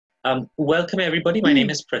Welcome, everybody. My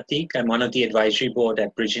name is Prateek. I'm one of the advisory board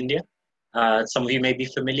at Bridge India. Some of you may be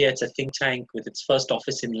familiar. It's a think tank with its first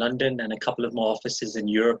office in London and a couple of more offices in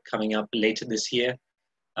Europe coming up later this year,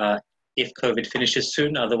 if COVID finishes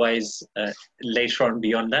soon, otherwise later on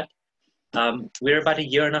beyond that. We're about a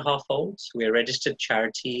year and a half old. We're a registered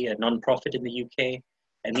charity, a non-profit in the UK,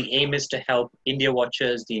 and the aim is to help India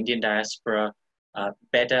watchers, the Indian diaspora,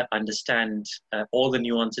 better understand all the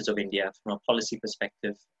nuances of India from a policy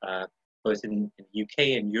perspective, both in the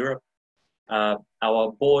UK and Europe.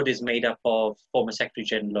 Our board is made up of former Secretary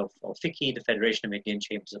General of FICCI, the Federation of Indian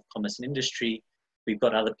Chambers of Commerce and Industry. We've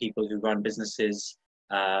got other people who run businesses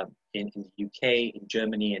in the UK, in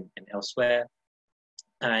Germany, and elsewhere.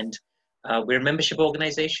 And we're a membership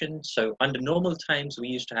organization. So under normal times, we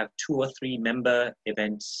used to have 2 or 3 member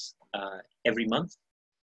events every month.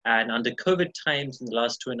 And under COVID times, in the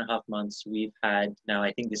last 2.5 months, we've had, now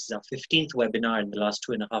I think this is our 15th webinar in the last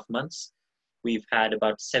 2.5 months. We've had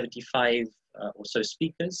about 75 or so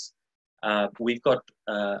speakers. We've got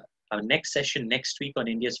our next session next week on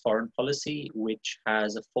India's foreign policy, which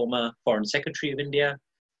has a former Foreign Secretary of India,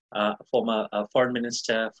 a former Foreign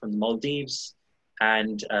Minister from the Maldives,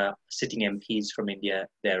 and sitting MPs from India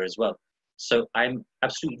there as well. So I'm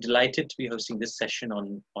absolutely delighted to be hosting this session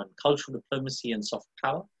on cultural diplomacy and soft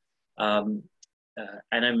power. And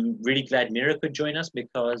I'm really glad Mira could join us,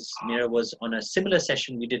 because Mira was on a similar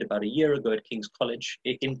session we did about a year ago at King's College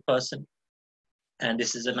in person. And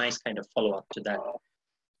this is a nice kind of follow-up to that.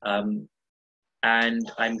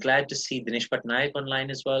 And I'm glad to see Dinesh Patnaik online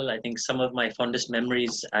as well. I think some of my fondest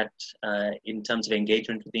memories in terms of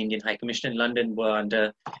engagement with the Indian High Commission in London were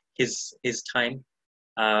under his time.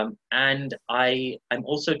 And I'm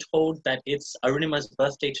also told that it's Arunima's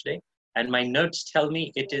birthday today, and my notes tell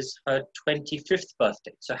me it is her 25th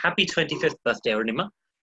birthday. So happy 25th birthday, Arunima.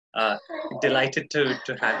 Delighted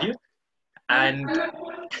to have you. And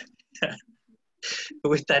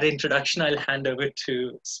with that introduction, I'll hand over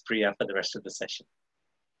to Spriya for the rest of the session.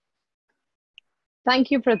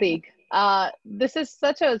 Thank you, Prateek. This is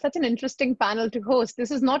such an interesting panel to host.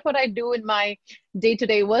 This is not what I do in my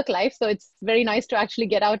day-to-day work life, so it's very nice to actually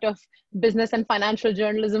get out of business and financial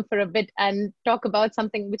journalism for a bit and talk about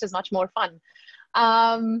something which is much more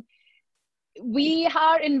fun. We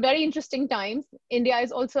are in very interesting times. India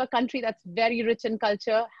is also a country that's very rich in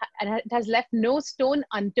culture, and it has left no stone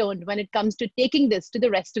unturned when it comes to taking this to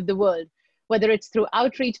the rest of the world, whether it's through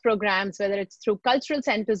outreach programs, whether it's through cultural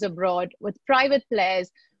centers abroad, with private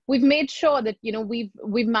players. We've made sure that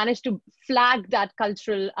we've managed to flag that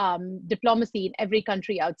cultural diplomacy in every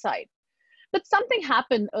country outside. But something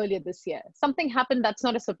happened earlier this year. Something happened that's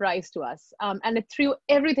not a surprise to us, and it threw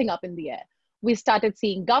everything up in the air. We started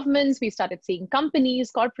seeing governments, we started seeing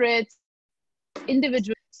companies, corporates,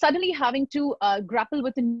 individuals suddenly having to grapple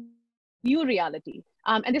with a new reality.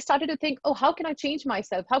 And they started to think, oh, how can I change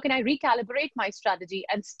myself? How can I recalibrate my strategy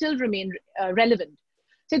and still remain relevant?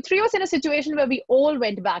 So it threw us in a situation where we all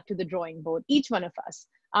went back to the drawing board, each one of us.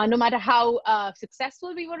 No matter how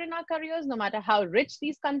successful we were in our careers, no matter how rich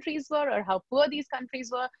these countries were or how poor these countries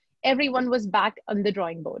were, everyone was back on the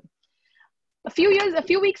drawing board. A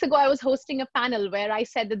few weeks ago, I was hosting a panel where I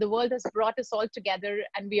said that the world has brought us all together,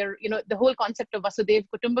 and we are, the whole concept of Vasudhaiva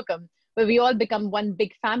Kutumbakam, where we all become one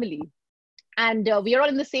big family. And we are all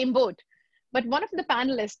in the same boat. But one of the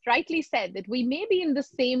panelists rightly said that we may be in the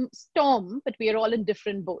same storm, but we are all in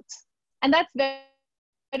different boats. And that's very,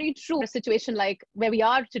 very true in a situation like where we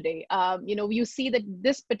are today. You see that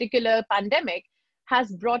this particular pandemic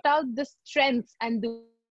has brought out the strengths and the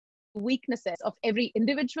weaknesses of every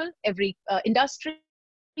individual, every industry,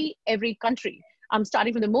 every country.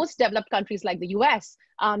 Starting from the most developed countries like the US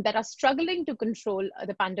that are struggling to control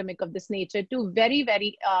the pandemic of this nature, to very,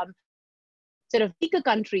 very sort of weaker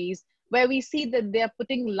countries where we see that they're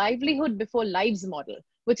putting livelihood before lives model,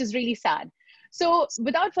 which is really sad. So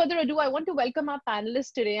without further ado, I want to welcome our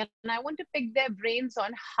panelists today, and I want to pick their brains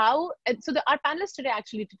on how, our panelists today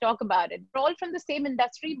actually to talk about it, they're all from the same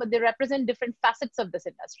industry, but they represent different facets of this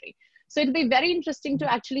industry. So it'll be very interesting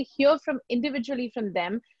to actually hear individually from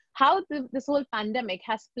them, how this whole pandemic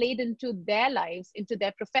has played into their lives, into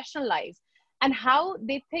their professional lives, and how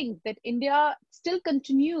they think that India still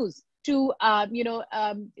continues to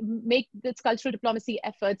make its cultural diplomacy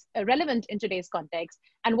efforts relevant in today's context,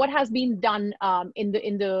 and what has been done in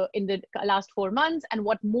the last 4 months, and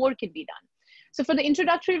what more can be done. So for the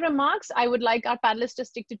introductory remarks, I would like our panelists to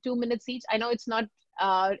stick to 2 minutes each. I know it's not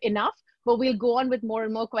enough, but we'll go on with more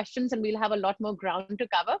and more questions, and we'll have a lot more ground to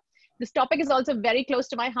cover. This topic is also very close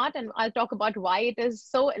to my heart, and I'll talk about why it is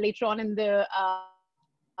so later on in the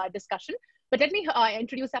discussion. But let me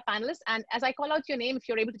introduce our panelists. And as I call out your name, if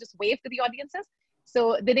you're able to just wave to the audiences.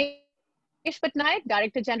 So Dinesh Patnaik,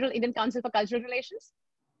 Director General, Indian Council for Cultural Relations.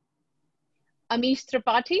 Amish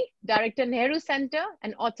Tripathi, Director, Nehru Center,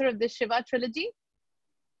 and author of the Shiva trilogy.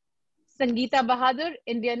 Sangeeta Bahadur,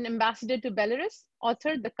 Indian Ambassador to Belarus,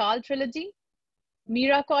 author the Kal trilogy.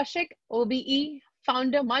 Meera Kaushik, OBE,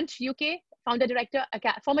 founder, Munch UK,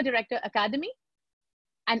 former director, Academy.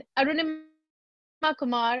 And Arunima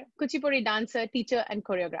Kumar, Kuchipudi dancer, teacher, and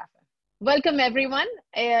choreographer. Welcome, everyone.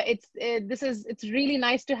 It's really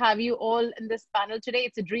nice to have you all in this panel today.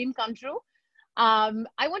 It's a dream come true.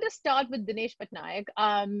 I want to start with Dinesh Patnaik,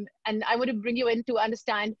 and I want to bring you in to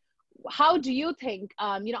understand how do you think,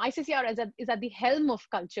 ICCR is at the helm of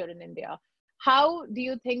culture in India. How do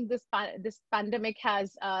you think this pandemic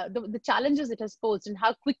has, the challenges it has posed, and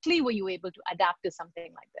how quickly were you able to adapt to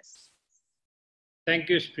something like this? Thank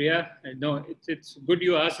you, Spriya. No, it's good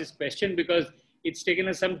you asked this question because it's taken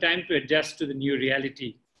us some time to adjust to the new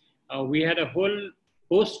reality. We had a whole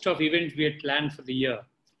host of events we had planned for the year.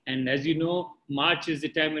 And as you know, March is the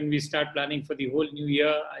time when we start planning for the whole new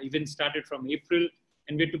year. I even started from April,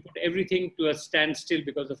 and we had to put everything to a standstill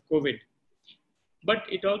because of COVID. But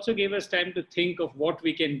it also gave us time to think of what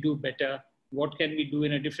we can do better, what can we do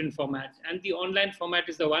in a different format. And the online format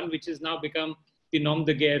is the one which has now become the nom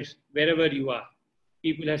de guerre wherever you are.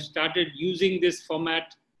 People have started using this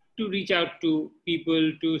format to reach out to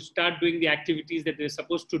people, to start doing the activities that they're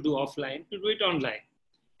supposed to do offline, to do it online.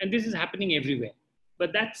 And this is happening everywhere.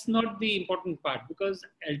 But that's not the important part, because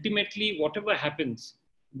ultimately, whatever happens,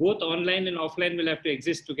 both online and offline will have to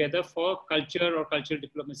exist together for culture or cultural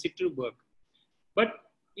diplomacy to work. But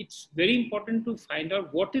it's very important to find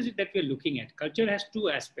out what is it that we're looking at. Culture has two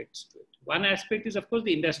aspects to it. One aspect is, of course,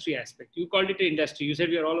 the industry aspect. You called it an industry. You said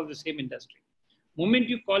we are all of the same industry. Moment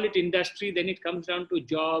you call it industry, then it comes down to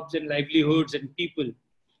jobs and livelihoods and people.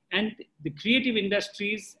 And the creative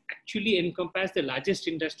industries actually encompass the largest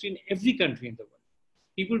industry in every country in the world.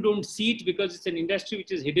 People don't see it because it's an industry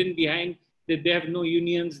which is hidden behind that they have no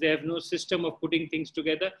unions, they have no system of putting things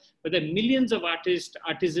together. But there are millions of artists,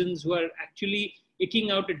 artisans who are actually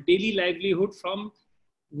eking out a daily livelihood from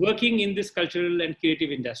working in this cultural and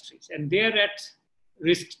creative industries. And they are at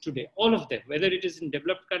risk today, all of them, whether it is in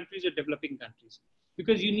developed countries or developing countries,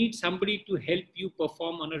 because you need somebody to help you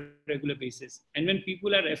perform on a regular basis. And when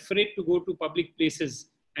people are afraid to go to public places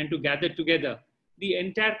and to gather together, the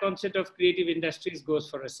entire concept of creative industries goes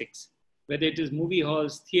for a 6, whether it is movie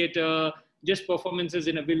halls, theater, just performances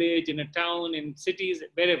in a village, in a town, in cities,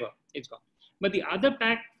 wherever it's gone. But the other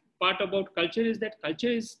part about culture is that culture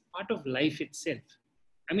is part of life itself.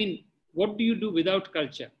 I mean, what do you do without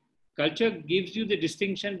culture? Culture gives you the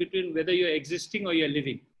distinction between whether you're existing or you're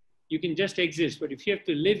living. You can just exist, but if you have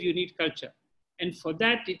to live, you need culture. And for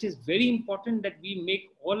that, it is very important that we make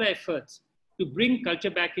all our efforts to bring culture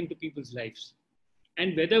back into people's lives.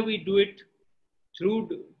 And whether we do it through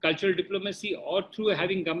cultural diplomacy or through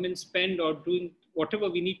having government spend or doing whatever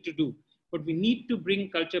we need to do, but we need to bring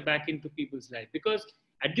culture back into people's life, because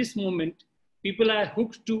at this moment, people are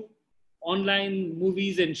hooked to online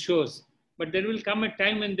movies and shows, but there will come a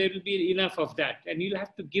time when there will be enough of that, and you'll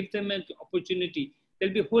have to give them an opportunity.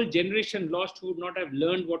 There'll be a whole generation lost who would not have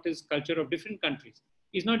learned what is culture of different countries.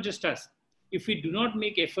 It's not just us. If we do not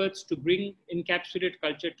make efforts to bring encapsulate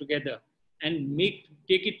culture together and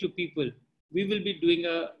take it to people, we will be doing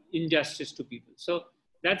an injustice to people. So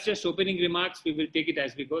that's just opening remarks. We will take it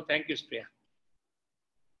as we go. Thank you, Spriya.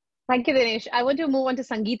 Thank you, Dinesh. I want to move on to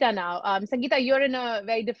Sangeeta now. Sangeeta, you're in a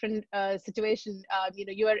very different situation.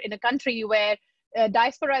 You are in a country where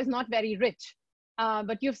diaspora is not very rich,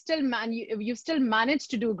 but you've still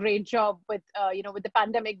managed to do a great job with with the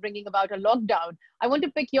pandemic bringing about a lockdown. I want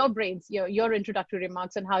to pick your brains, your introductory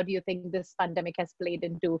remarks on how do you think this pandemic has played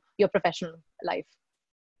into your professional life.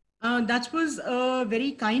 That was a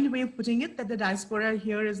very kind way of putting it, that the diaspora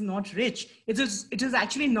here is not rich. It is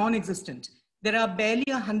actually non-existent. There are barely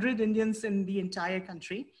 100 Indians in the entire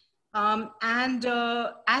country.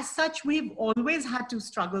 As such, we've always had to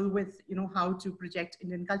struggle with, how to project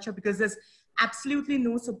Indian culture, because there's absolutely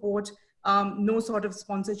no support, no sort of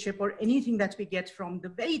sponsorship or anything that we get from the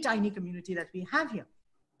very tiny community that we have here.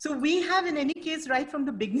 So we have, in any case, right from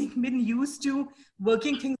the beginning, been used to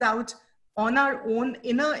working things out on our own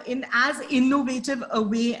in as innovative a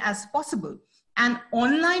way as possible. And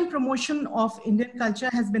online promotion of Indian culture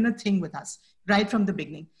has been a thing with us right from the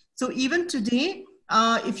beginning. So even today,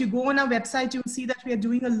 if you go on our website, you'll see that we are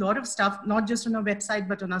doing a lot of stuff, not just on our website,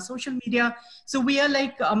 but on our social media. So we are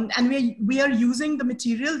like, and we are using the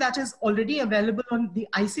material that is already available on the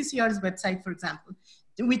ICCR's website, for example.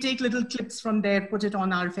 we take little clips from there, put it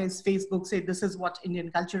on our Facebook, say this is what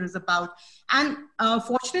Indian culture is about. And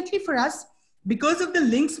fortunately for us, because of the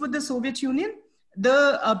links with the Soviet Union,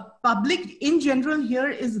 the public in general here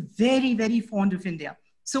is very, very fond of India.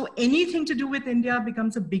 So anything to do with India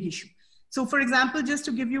becomes a big issue. So for example, just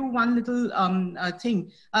to give you one little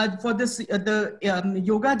thing, for this,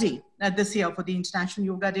 Yoga Day this year, for the International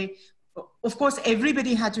Yoga Day, of course,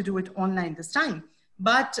 everybody had to do it online this time.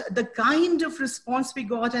 But the kind of response we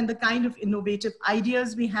got and the kind of innovative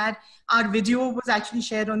ideas we had, our video was actually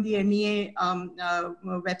shared on the MEA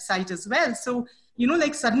website as well. So, you know,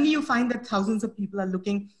 like suddenly you find that thousands of people are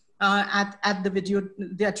looking at the video.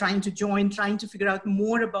 They are trying to join, trying to figure out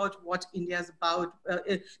more about what India is about.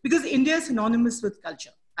 Because India is synonymous with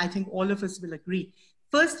culture. I think all of us will agree.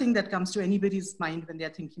 First thing that comes to anybody's mind when they're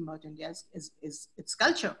thinking about India is its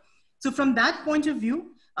culture. So from that point of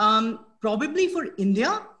view, probably for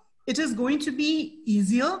India, it is going to be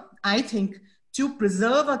easier, I think, to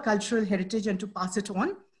preserve our cultural heritage and to pass it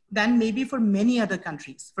on than maybe for many other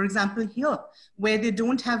countries. For example, here, where they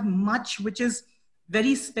don't have much, which is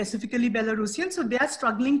very specifically Belarusian, so they are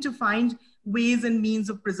struggling to find ways and means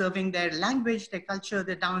of preserving their language, their culture,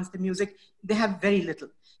 their dance, their music. They have very little.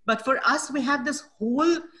 But for us, we have this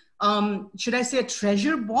whole, should I say, a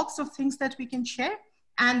treasure box of things that we can share.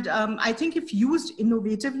 And I think if used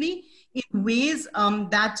innovatively in ways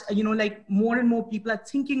that, you know, like more and more people are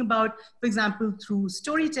thinking about, for example, through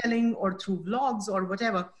storytelling or through vlogs or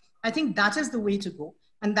whatever, I think that is the way to go.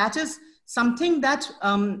 And that is something that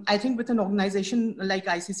I think with an organization like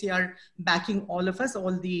ICCR backing all of us,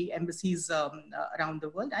 all the embassies around the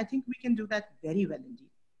world, I think we can do that very well indeed.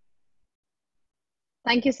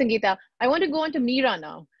 Thank you, Sangeeta. I want to go on to Meera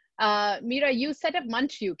now. Meera, you set up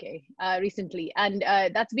Munch UK recently, and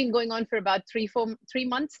that's been going on for about 3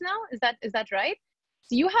 months now. Is that right?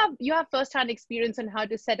 So you have first-hand experience on how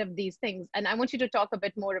to set up these things, and I want you to talk a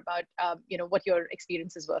bit more about you know, what your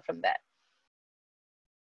experiences were from there.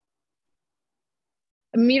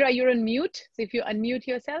 Meera, you're on mute. So if you unmute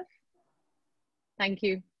yourself, thank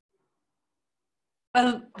you.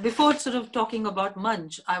 Well, before sort of talking about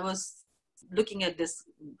Munch, I was looking at this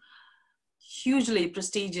hugely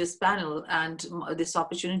prestigious panel and this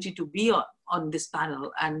opportunity to be on this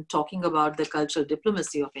panel and talking about the cultural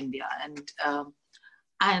diplomacy of India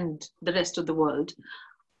and the rest of the world.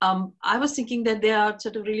 I was thinking that there are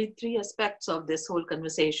sort of really 3 aspects of this whole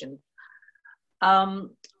conversation.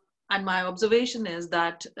 And my observation is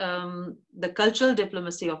that the cultural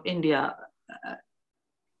diplomacy of India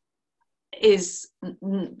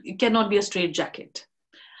cannot be a straitjacket.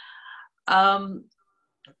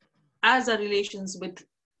 As our relations with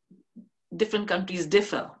different countries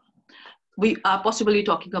differ, we are possibly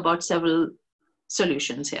talking about several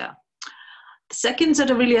solutions here. The second sort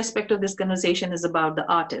of really aspect of this conversation is about the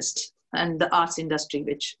artist and the arts industry,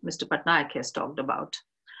 which Mr. Patnaik has talked about,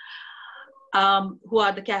 who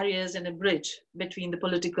are the carriers and a bridge between the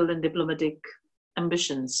political and diplomatic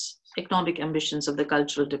ambitions, economic ambitions of the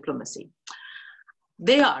cultural diplomacy.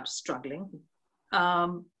 They are struggling.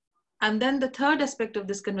 And then the third aspect of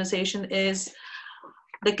this conversation is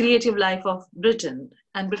the creative life of Britain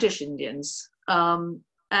and British Indians,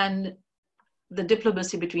 and the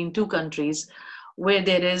diplomacy between 2 countries where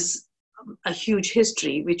there is a huge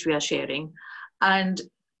history which we are sharing. And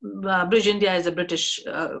Bridge India is a British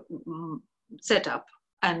setup,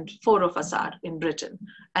 and 4 of us are in Britain,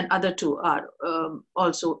 and other 2 are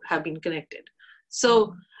also have been connected.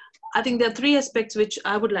 So I think there are 3 aspects which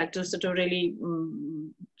I would like to sort of really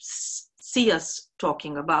see us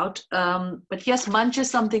talking about. But yes, Munch is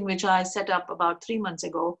something which I set up about 3 months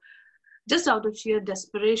ago, just out of sheer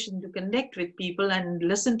desperation to connect with people and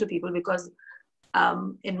listen to people, because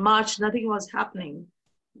in March, nothing was happening.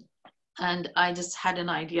 And I just had an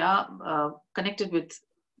idea, connected with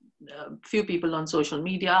a few people on social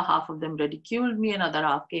media. Half of them ridiculed me, another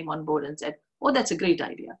half came on board and said, oh, that's a great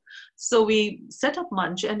idea. So we set up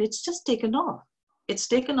Munch, and it's just taken off. It's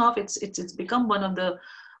taken off. It's become one of the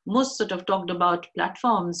most sort of talked about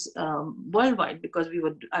platforms worldwide, because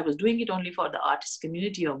I was doing it only for the artist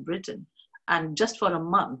community of Britain. And just for a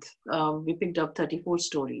month, we picked up 34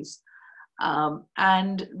 stories.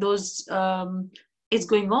 And those, it's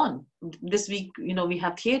going on. This week, you know, we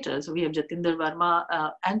have theaters. We have Jatinder Verma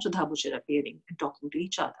and Sudha Bhushar appearing and talking to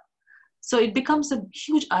each other. So it becomes a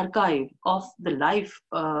huge archive of the life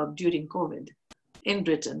during COVID in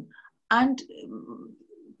Britain. And,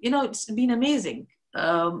 you know, it's been amazing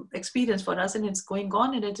experience for us, and it's going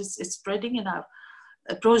on, and it's spreading, and I've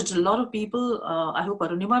approached a lot of people. I hope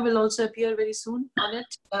Arunima will also appear very soon on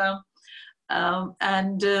it.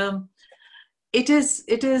 it's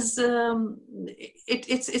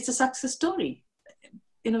a success story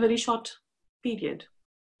in a very short period.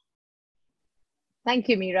 Thank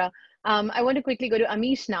you, Meera. I want to quickly go to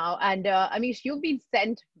Amish now. And Amish, you've been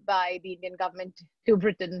sent by the Indian government to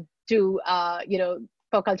Britain to,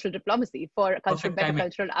 for cultural diplomacy, for better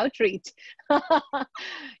cultural outreach.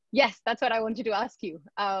 Yes, that's what I wanted to ask you.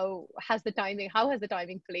 How has the timing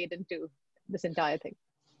played into this entire thing?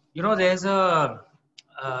 There's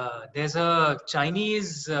a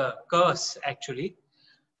Chinese curse, actually,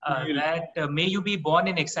 that may you be born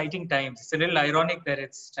in exciting times. It's a little ironic that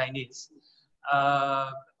it's Chinese.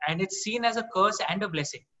 And it's seen as a curse and a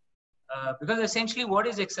blessing. Because essentially what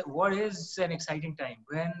is an exciting time?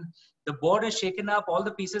 When the board is shaken up, all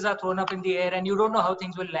the pieces are thrown up in the air and you don't know how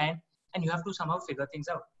things will land and you have to somehow figure things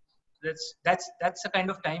out. That's the kind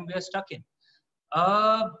of time we are stuck in.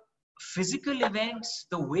 Physical events,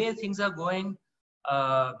 the way things are going,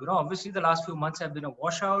 obviously the last few months have been a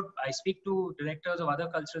washout. I speak to directors of other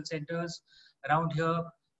cultural centers around here.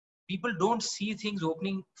 People don't see things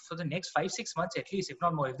opening for the next 5-6 months at least, if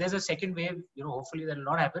not more. If there's a second wave, hopefully that will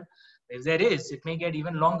not happen. If there is, it may get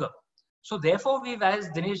even longer. So therefore, we've, as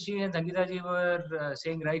Dinesh ji and Sangeeta ji were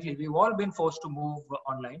saying rightly, we've all been forced to move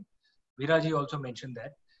online. Veera ji also mentioned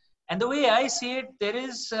that. And the way I see it, there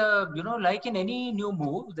is, like in any new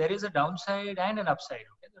move, there is a downside and an upside.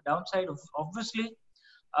 Okay? The downside, obviously,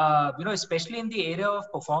 especially in the area of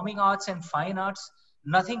performing arts and fine arts,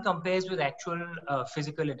 nothing compares with actual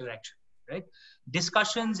physical interaction, right?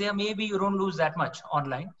 Discussions, maybe you don't lose that much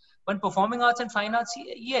online. But performing arts and fine arts,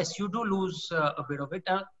 yes, you do lose a bit of it.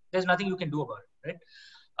 There's nothing you can do about it, right?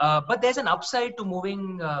 But there's an upside to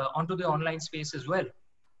moving onto the online space as well.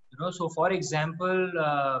 So for example,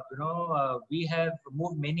 we have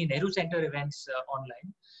moved many Nehru Center events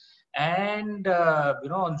online. And,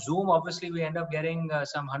 on Zoom, obviously, we end up getting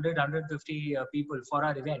some 100, 150 people for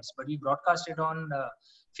our events, but we broadcast it on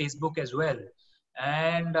Facebook as well.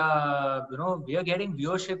 And, we are getting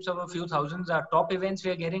viewerships of a few thousands. Our top events,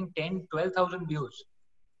 we are getting 10, 12,000 viewers.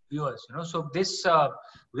 So this,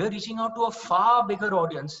 we are reaching out to a far bigger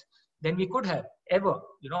audience than we could have ever,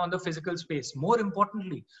 on the physical space. More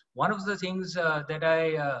importantly, one of the things that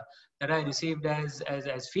I received as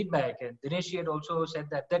feedback, and Dinesh had also said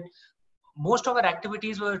that most of our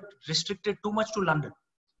activities were restricted too much to London.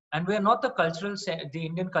 And we are not the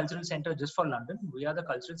Indian Cultural Center just for London. We are the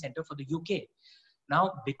Cultural Center for the UK.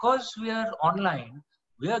 Now, because we are online,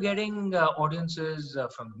 we are getting audiences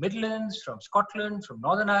from Midlands, from Scotland, from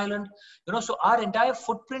Northern Ireland. So our entire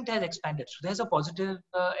footprint has expanded. So there's a positive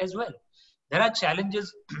as well. There are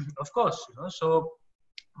challenges, of course. So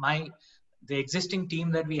the existing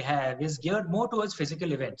team that we have is geared more towards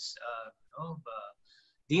physical events.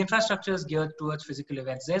 The infrastructure is geared towards physical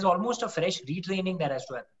events. There's almost a fresh retraining that has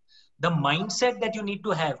to happen. The mindset that you need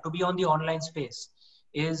to have to be on the online space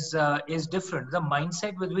is different. The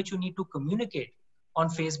mindset with which you need to communicate on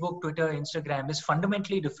Facebook, Twitter, Instagram is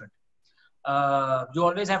fundamentally different. You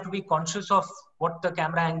always have to be conscious of what the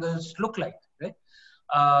camera angles look like, right?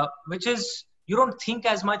 Which is, you don't think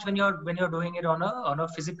as much when you're doing it on a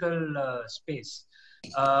physical space.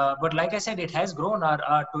 But like I said, it has grown.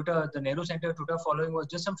 Our Twitter, the Nehru Center Twitter following was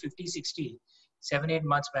just some 50, 60, 7-8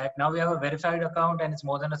 months back. Now we have a verified account and it's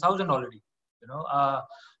more than 1,000 already. Our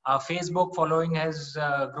Facebook following has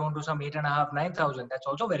grown to some 8.5, 9,000. That's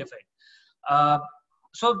also verified.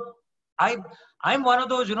 So I'm one of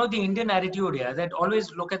those, the Indian attitude here that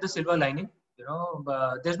always look at the silver lining.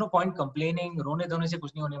 There's no point complaining. Rone dhone se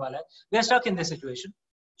kuch nahi hone wala hai. We are stuck in this situation.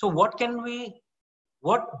 So what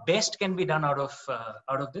best can be done out of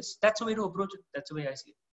this? That's the way to approach it. That's the way I see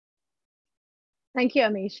it. Thank you,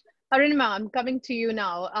 Amish. Arunima, I'm coming to you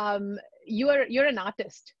now. You're an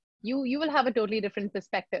artist. You will have a totally different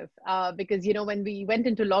perspective because when we went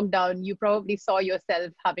into lockdown, you probably saw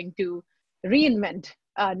yourself having to reinvent,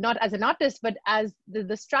 not as an artist, but as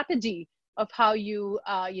the strategy of how you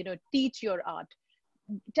teach your art.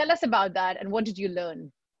 Tell us about that and what did you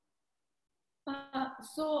learn?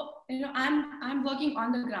 I'm working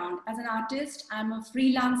on the ground as an artist. I'm a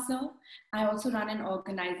freelancer. I also run an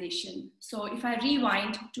organization. So if I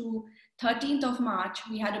rewind to 13th of March,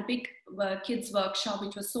 we had a big kids workshop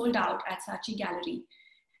which was sold out at Saatchi Gallery.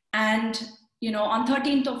 And on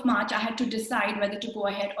 13th of March, I had to decide whether to go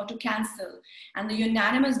ahead or to cancel. And the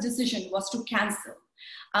unanimous decision was to cancel.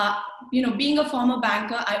 Being a former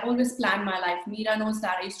banker, I always plan my life. Meera knows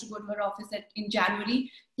that. I used to go to her office in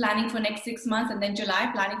January, planning for next 6 months, and then July,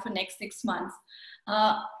 planning for next 6 months.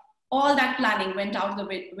 all that planning went out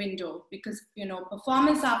the window, because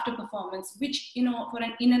performance after performance, which in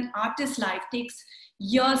an artist's life takes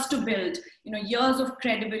years to build, years of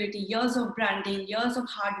credibility, years of branding, years of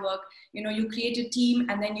hard work. You create a team,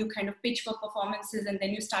 and then you kind of pitch for performances, and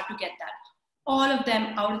then you start to get that. All of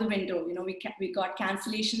them out of the window. We got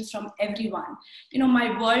cancellations from everyone.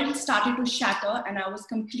 My world started to shatter, and I was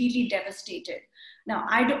completely devastated. Now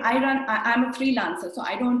I'm a freelancer, so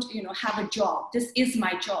I don't have a job. This is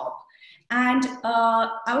my job. And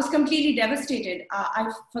I was completely devastated.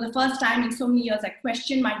 For the first time in so many years, I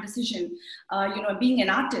questioned my decision. Being an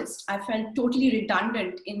artist, I felt totally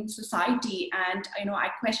redundant in society, and I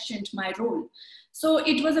questioned my role. So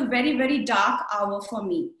it was a very, very dark hour for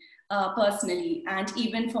me personally, and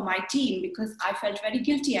even for my team, because I felt very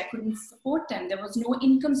guilty. I couldn't support them. There was no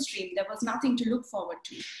income stream. There was nothing to look forward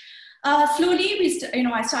to. Slowly,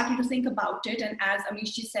 I started to think about it, and as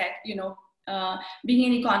Amishji said, being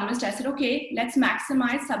an economist, I said, okay, let's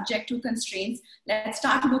maximize subject to constraints. Let's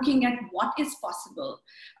start looking at what is possible.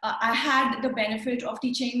 I had the benefit of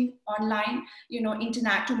teaching online,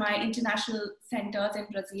 to my international centers in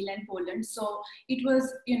Brazil and Poland. So it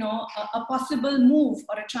was, a possible move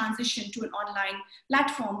or a transition to an online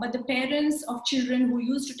platform. But the parents of children who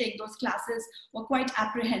used to take those classes were quite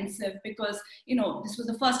apprehensive, because, this was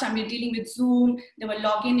the first time we were dealing with Zoom. There were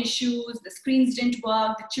login issues, the screens didn't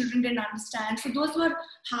work, the children didn't understand. So those were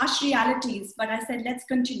harsh realities, but I said, let's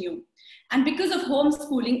continue. And because of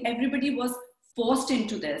homeschooling, everybody was forced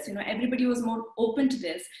into this, everybody was more open to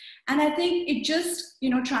this. And I think it just,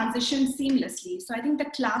 transitioned seamlessly. So I think the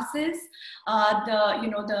classes,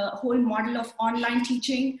 the whole model of online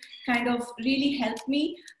teaching kind of really helped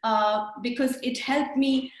me because it helped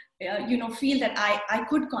me feel that I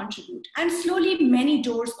could contribute. And slowly many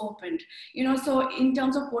doors opened, so in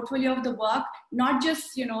terms of portfolio of the work, not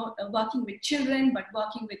just, working with children, but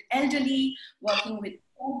working with elderly, working with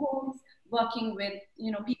homes, working with,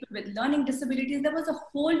 people with learning disabilities. There was a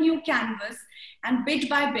whole new canvas, and bit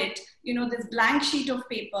by bit, this blank sheet of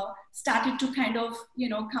paper started to kind of,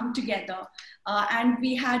 come together. And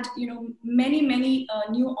we had, many, many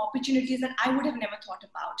new opportunities that I would have never thought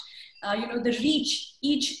about. The reach,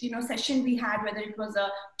 each, session we had, whether it was a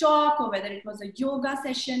talk or whether it was a yoga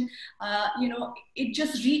session, it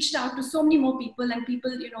just reached out to so many more people, and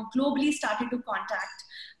people, globally started to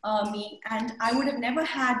contact me, and I would have never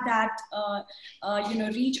had that,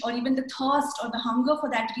 reach, or even the thirst or the hunger for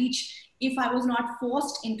that reach, if I was not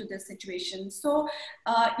forced into this situation. So,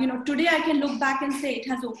 today I can look back and say it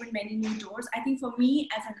has opened many new doors. I think for me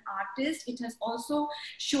as an artist, it has also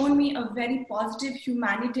shown me a very positive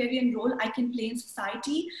humanitarian role I can play in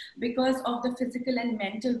society, because of the physical and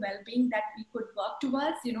mental well-being that we could work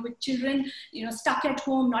towards, with children, stuck at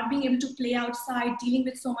home, not being able to play outside, dealing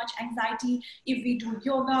with so much anxiety. If we do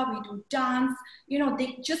yoga, we do dance,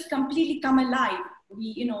 they just completely come alive.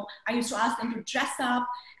 I used to ask them to dress up.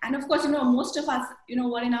 And of course, most of us,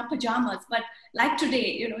 were in our pajamas, but like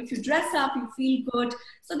today, if you dress up, you feel good.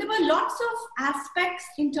 So there were lots of aspects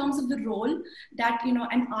in terms of the role that,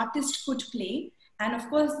 an artist could play. And of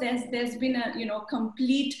course, there's been a,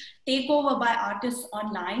 complete takeover by artists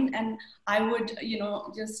online. And I would,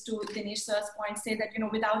 just to Dinesh sir's point, say that,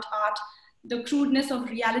 without art, the crudeness of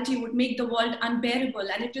reality would make the world unbearable.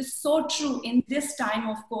 And it is so true in this time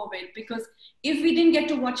of COVID, because if we didn't get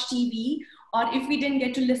to watch TV, or if we didn't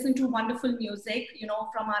get to listen to wonderful music,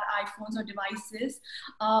 from our iPhones or devices,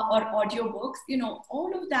 or audiobooks,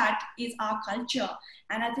 all of that is our culture.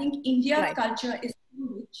 And I think India's culture is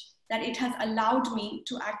so rich that it has allowed me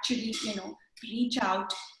to actually, reach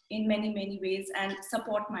out in many, many ways and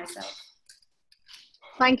support myself.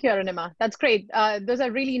 Thank you, Arunima. That's great. Those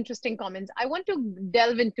are really interesting comments. I want to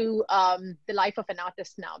delve into the life of an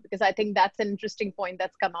artist now, because I think that's an interesting point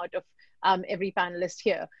that's come out of every panelist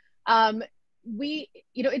here.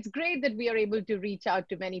 It's great that we are able to reach out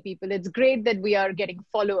to many people. It's great that we are getting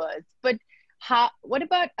followers, but what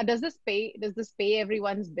about, does this pay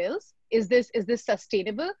everyone's bills? Is this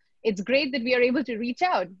sustainable? It's great that we are able to reach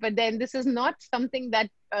out, but then this is not something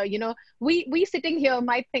that, we sitting here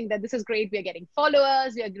might think that this is great. We are getting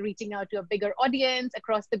followers, we are reaching out to a bigger audience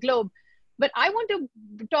across the globe. But I want to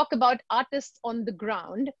talk about artists on the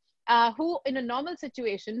ground who in a normal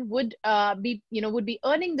situation would be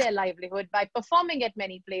earning their livelihood by performing at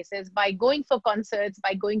many places, by going for concerts,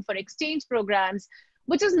 by going for exchange programs,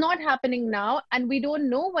 which is not happening now. And we don't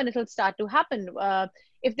know when it'll start to happen.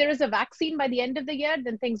 If there is a vaccine by the end of the year,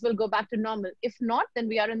 then things will go back to normal. If not, then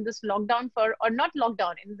we are in this lockdown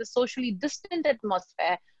in the socially distant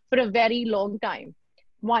atmosphere for a very long time.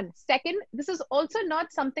 One. Second, this is also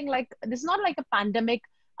not something like, this is not like a pandemic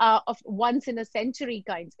of once in a century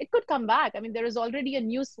kinds. It could come back. I mean, there is already a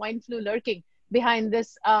new swine flu lurking behind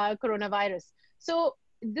this coronavirus. So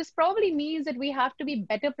this probably means that we have to be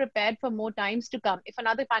better prepared for more times to come. If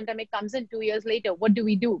another pandemic comes in 2 years later, what do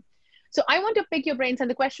we do? So I want to pick your brains, and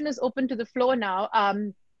the question is open to the floor now.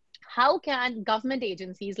 How can government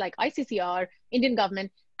agencies like ICCR, Indian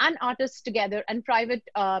government, and artists together, and private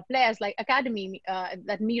players like Academy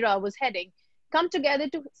that Mira was heading, come together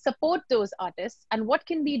to support those artists? And what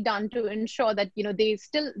can be done to ensure that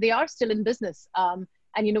they are still in business?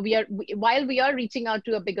 And while we are reaching out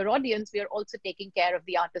to a bigger audience, we are also taking care of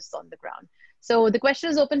the artists on the ground. So the question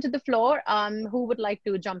is open to the floor. Who would like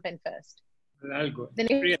to jump in first? I'll go.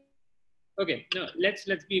 Okay, no, let's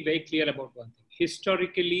be very clear about one thing.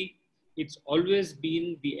 Historically, it's always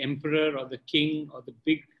been the emperor or the king or the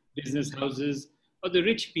big business houses or the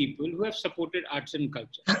rich people who have supported arts and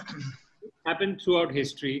culture. It happened throughout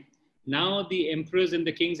history. Now the emperors and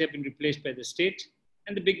the kings have been replaced by the state,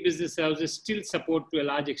 and the big business houses still support to a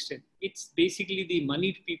large extent. It's basically the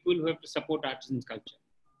moneyed people who have to support arts and culture.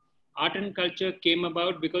 Art and culture came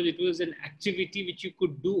about because it was an activity which you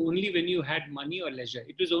could do only when you had money or leisure.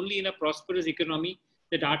 It was only in a prosperous economy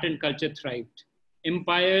that art and culture thrived.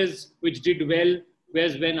 Empires which did well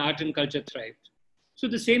was when art and culture thrived. So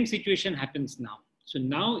the same situation happens now. So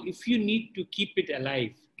now if you need to keep it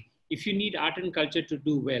alive, if you need art and culture to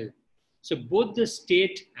do well, so both the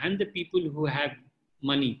state and the people who have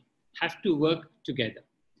money have to work together.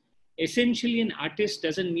 Essentially, an artist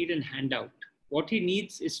doesn't need a handout. What he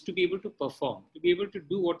needs is to be able to perform, to be able to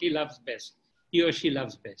do what he loves best, he or she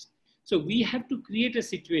loves best. So we have to create a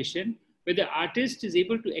situation where the artist is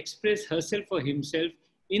able to express herself or himself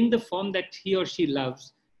in the form that he or she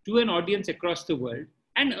loves to an audience across the world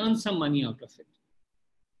and earn some money out of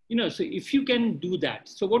it. So if you can do that,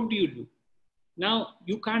 so what do you do? Now,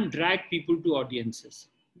 you can't drag people to audiences,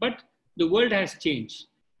 but the world has changed.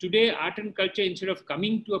 Today, art and culture, instead of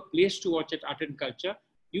coming to a place to watch art and culture,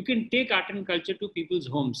 you can take art and culture to people's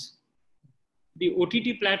homes. The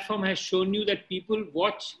OTT platform has shown you that people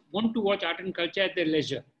want to watch art and culture at their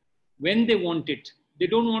leisure, when they want it. They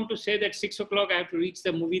don't want to say that 6 o'clock I have to reach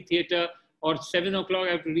the movie theater or 7 o'clock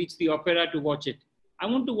I have to reach the opera to watch it. I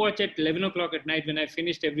want to watch at 11 o'clock at night when I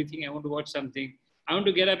finished everything. I want to watch something. I want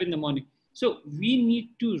to get up in the morning. So we need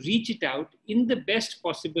to reach it out in the best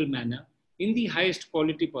possible manner, in the highest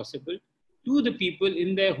quality possible, to the people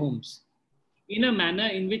in their homes, in a manner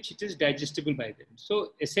in which it is digestible by them.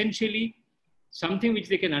 So essentially, something which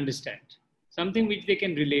they can understand, something which they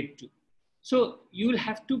can relate to. So you'll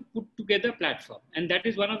have to put together a platform. And that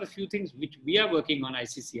is one of the few things which we are working on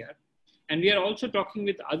ICCR. And we are also talking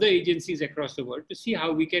with other agencies across the world to see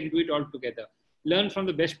how we can do it all together, learn from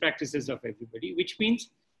the best practices of everybody, which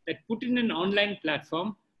means that put in an online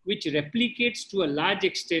platform which replicates to a large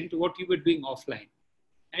extent what you were doing offline.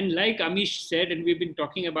 And like Amish said, and we've been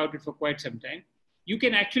talking about it for quite some time, you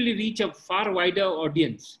can actually reach a far wider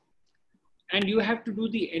audience. And you have to do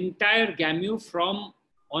the entire gamut from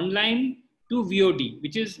online to VOD,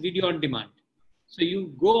 which is video on demand. So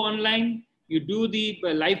you go online, you do the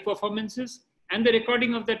live performances, and the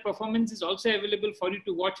recording of that performance is also available for you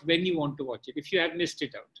to watch when you want to watch it, if you have missed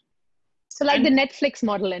it out. So like the Netflix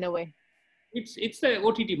model in a way. It's the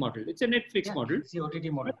OTT model. It's a Netflix model. It's the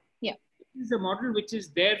OTT model. Yeah. It is a model which is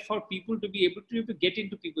there for people to be able to get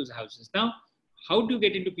into people's houses. Now, how do you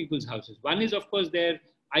get into people's houses? One is, of course, their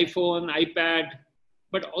iPhone, iPad,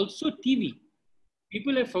 but also TV.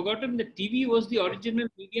 People have forgotten that TV was the original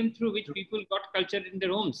medium through which people got culture in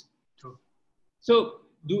their homes. True. So,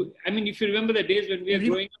 if you remember the days when we were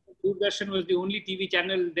growing up, Doordarshan was the only TV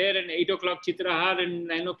channel there, and 8 o'clock Chitrahar and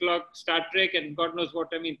 9 o'clock Star Trek and God knows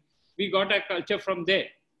what. We got our culture from there.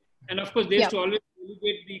 And of course, they used to always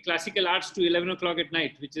elevate the classical arts to 11 o'clock at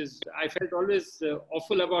night, which is, I felt always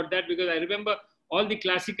awful about that, because I remember all the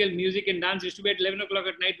classical music and dance used to be at 11 o'clock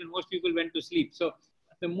at night when most people went to sleep. So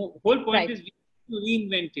the whole point is we have to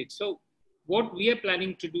reinvent it. So what we are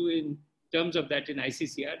planning to do in terms of that in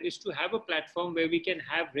ICCR is to have a platform where we can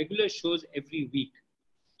have regular shows every week.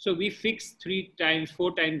 So we fix 3 times,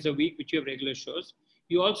 4 times a week, which you have regular shows.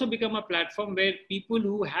 You also become a platform where people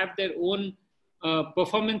who have their own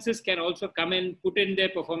performances can also come and put in their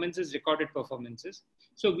performances, recorded performances.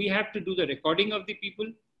 So we have to do the recording of the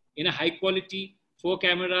people in a high quality, 4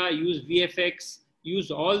 camera, use VFX,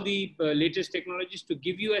 use all the latest technologies to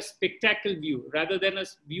give you a spectacle view rather than a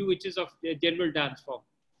view which is of the general dance form.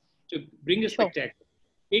 So bring a spectacle,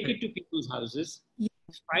 take it to people's houses,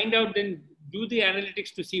 find out, then do the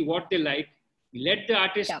analytics to see what they like, let the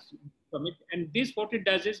artists from it. And this, what it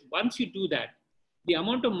does is, once you do that, the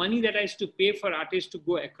amount of money that I used to pay for artists to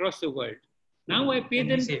go across the world, Now I pay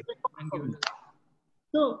them.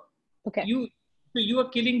 So Okay. you are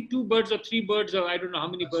killing 2 birds or 3 birds, or I don't know how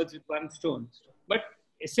many birds with one stone. But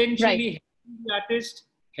essentially, helping the artist,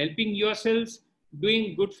 helping yourselves,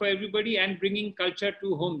 doing good for everybody, and bringing culture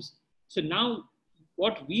to homes. So now,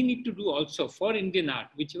 what we need to do also for Indian art,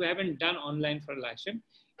 which we haven't done online for a lifetime,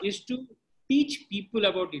 is to teach people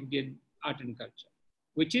about Indian art and culture,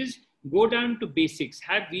 which is go down to basics,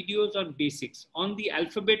 have videos on basics, on the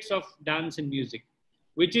alphabets of dance and music,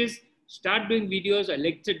 which is start doing videos or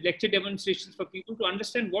lecture demonstrations for people to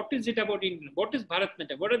understand what is it about India, what is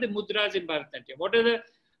Bharatnatyam, what are the mudras in Bharatnatyam, what are the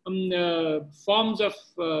forms of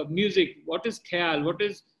music, what is Khayal, what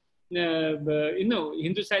is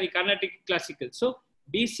Hindustani, Carnatic, classical. So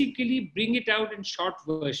basically bring it out in short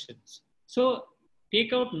versions. So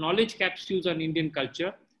take out knowledge capsules on Indian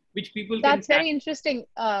culture, which people That's very interesting.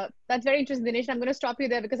 That's very interesting, Dinesh. I'm going to stop you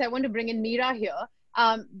there because I want to bring in Meera here.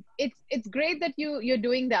 It's great that you're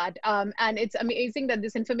doing that, and it's amazing that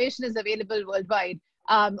this information is available worldwide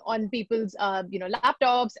on people's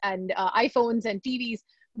laptops and iPhones and TVs.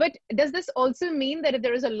 But does this also mean that if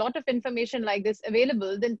there is a lot of information like this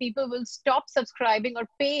available, then people will stop subscribing or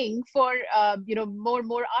paying for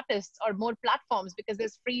more artists or more platforms because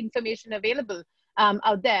there's free information available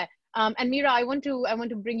out there? And Meera, I want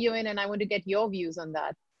to bring you in and I want to get your views on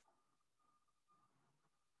that.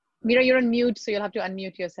 Meera, you're on mute, so you'll have to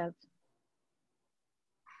unmute yourself.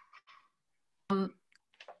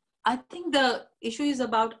 I think the issue is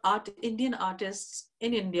about Indian artists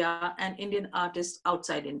in India and Indian artists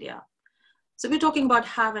outside India. So we're talking about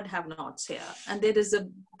have and have nots here. And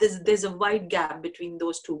there's a wide gap between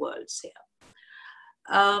those two worlds here.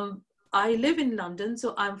 I live in London,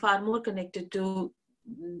 so I'm far more connected to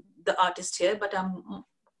the artists here, but I'm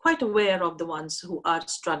quite aware of the ones who are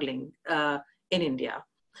struggling in India.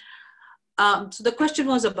 So the question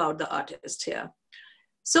was about the artist here.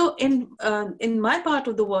 So in my part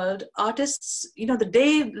of the world, artists, the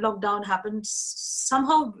day lockdown happened,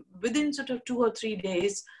 somehow within sort of 2 or 3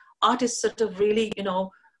 days, artists sort of really,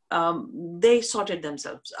 they sorted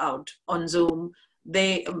themselves out on Zoom.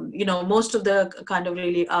 They, most of the kind of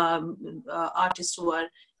really artists who are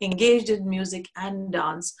engaged in music and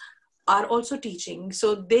dance are also teaching.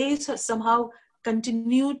 So they somehow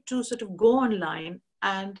continue to sort of go online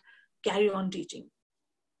and carry on teaching.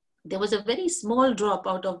 There was a very small drop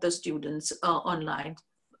out of the students online.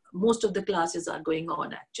 Most of the classes are going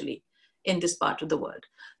on actually in this part of the world.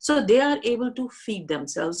 So they are able to feed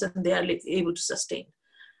themselves and they are able to sustain.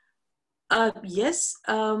 Yes,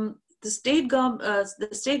 the state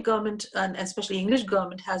government and especially English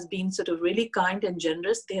government has been sort of really kind and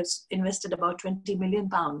generous. They have invested about £20 million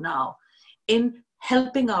now in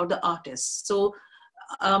helping out the artists. So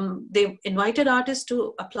they invited artists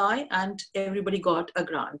to apply and everybody got a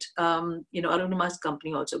grant. Arunima's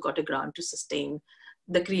company also got a grant to sustain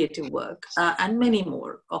the creative work and many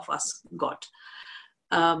more of us got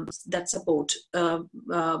that support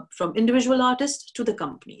from individual artists to the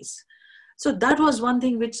companies. So that was one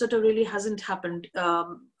thing which sort of really hasn't happened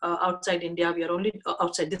outside India. We are only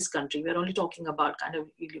outside this country. We are only talking about kind of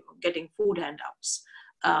getting food handouts.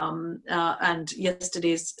 And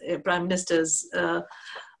yesterday's Prime Minister's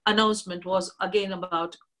announcement was again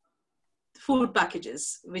about food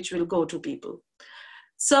packages, which will go to people.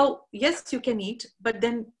 So yes, you can eat, but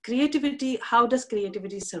then creativity, how does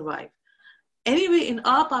creativity survive? Anyway, in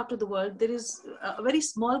our part of the world, there is a very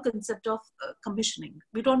small concept of commissioning.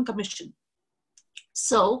 We don't commission.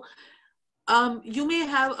 So you may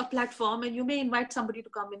have a platform and you may invite somebody to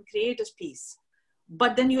come and create a piece.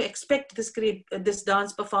 But then you expect this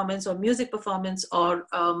dance performance or music performance or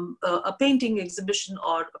a painting exhibition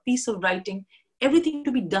or a piece of writing, everything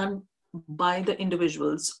to be done by the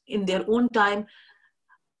individuals in their own time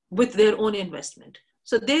with their own investment.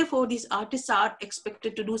 So therefore, these artists are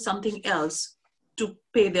expected to do something else to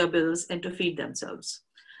pay their bills and to feed themselves.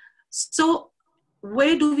 So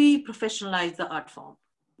where do we professionalize the art form?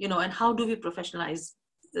 And how do we professionalize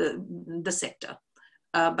the sector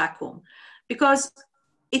back home? Because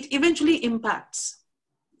it eventually impacts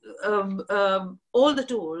all the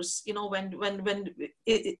tours, when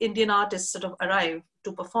Indian artists sort of arrive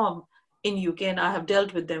to perform in UK, and I have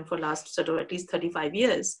dealt with them for last sort of at least 35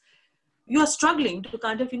 years, you are struggling to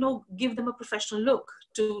kind of, give them a professional look,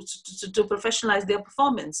 to professionalize their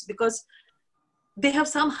performance, because they have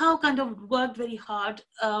somehow kind of worked very hard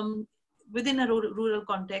within a rural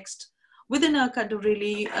context, within a kind of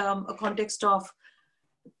really a context of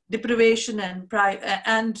deprivation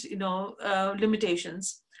and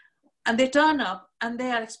limitations, and they turn up and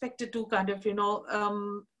they are expected to kind of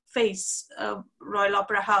face Royal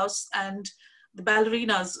Opera House and the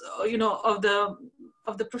ballerinas,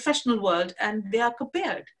 of the professional world, and they are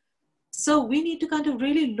compared. So we need to kind of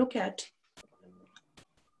really look at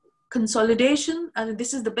consolidation, and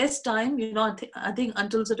this is the best time, I think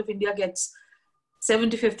until sort of India gets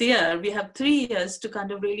 75th year, we have 3 years to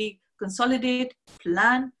kind of really consolidate,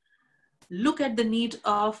 plan, look at the need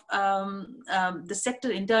of the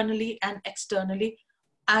sector internally and externally,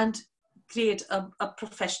 and create a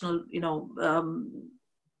professional,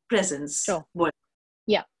 presence. Sure.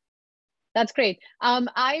 Yeah. That's great.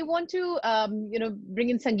 I want to, bring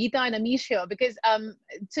in Sangeeta and Amish here because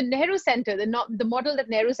so Nehru Center, the model that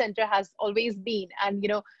Nehru Center has always been, and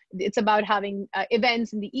it's about having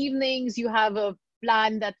events in the evenings. You have a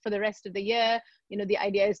plan that for the rest of the year, the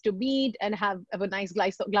idea is to meet and have a nice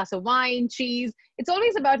glass of wine, cheese. It's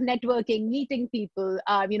always about networking, meeting people,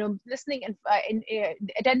 listening and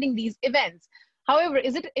attending these events. However,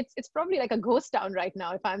 it's probably like a ghost town right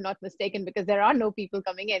now, if I'm not mistaken, because there are no people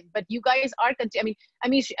coming in. But you guys are,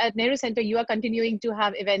 Amish, at Nehru Center, you are continuing to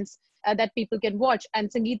have events that people can watch. And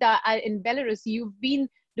Sangeeta, in Belarus, you've been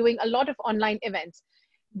doing a lot of online events.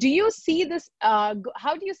 Do you see this, how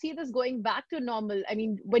do you see this going back to normal? I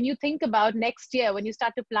mean, when you think about next year, when you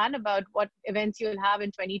start to plan about what events you'll have in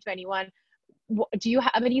 2021, do you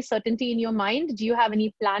have any certainty in your mind? Do you have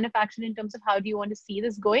any plan of action in terms of how do you want to see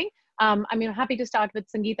this going? I'm happy to start with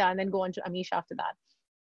Sangeeta and then go on to Amish after that.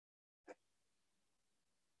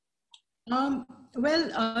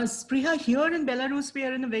 Spriya, here in Belarus, we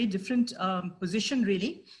are in a very different position,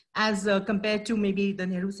 really, as compared to maybe the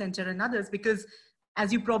Nehru Center and others, because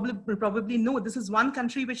as you probably know, this is one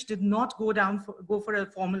country which did not go for a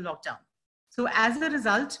formal lockdown. So as a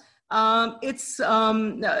result, it's a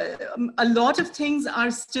lot of things are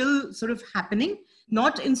still sort of happening,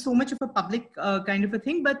 not in so much of a public kind of a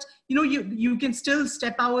thing, but you can still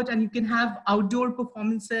step out and you can have outdoor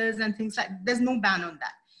performances and things like. There's no ban on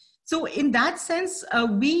that. So in that sense,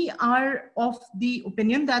 we are of the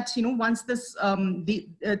opinion that once this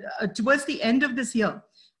towards the end of this year,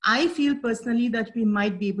 I feel personally that we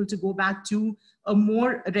might be able to go back to a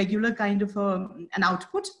more regular kind of an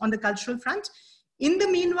output on the cultural front. In the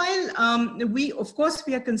meanwhile, we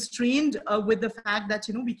are constrained with the fact that,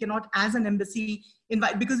 we cannot as an embassy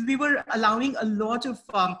invite, because we were allowing a lot of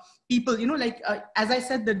people, as I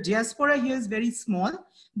said, the diaspora here is very small,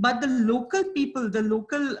 but the local people, the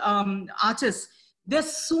local artists,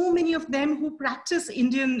 there's so many of them who practice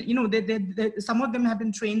Indian, some of them have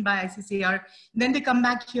been trained by ICCR. Then they come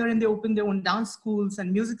back here and they open their own dance schools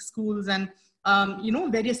and music schools and,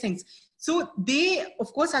 various things. So they,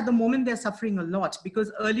 of course, at the moment, they're suffering a lot,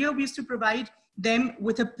 because earlier we used to provide them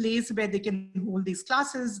with a place where they can hold these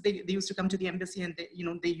classes. They used to come to the embassy and they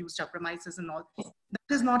used our premises and all.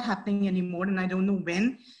 That is not happening anymore. And I don't know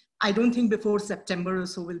when. I don't think before September or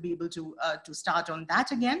so we'll be able to start on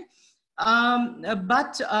that again.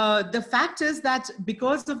 But the fact is that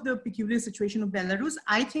because of the peculiar situation of Belarus,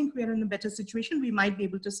 I think we're in a better situation. We might be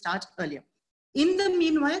able to start earlier. In the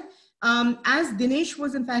meanwhile, as Dinesh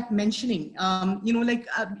was in fact mentioning,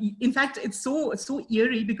 in fact, it's so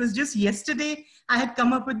eerie, because just yesterday I had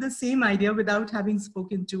come up with the same idea without having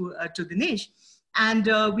spoken to Dinesh. And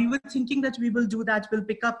we were thinking that we will do that. We'll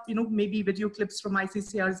pick up, maybe video clips from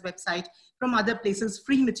ICCR's website, from other places,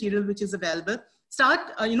 free material which is available. Start,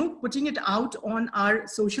 putting it out on our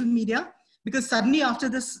social media, because suddenly after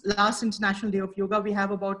this last International Day of Yoga, we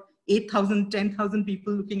have about 8,000, 10,000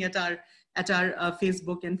 people looking at our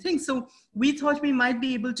Facebook and things. So we thought we might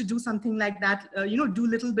be able to do something like that, do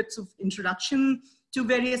little bits of introduction to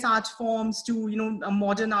various art forms, to,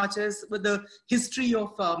 modern artists with the history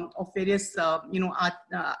of various,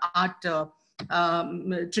 art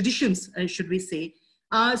traditions, should we say.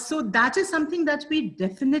 So that is something that we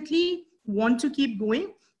definitely want to keep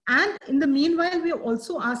going. And in the meanwhile, we are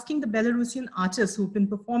also asking the Belarusian artists who've been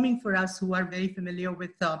performing for us, who are very familiar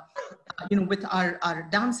with, with our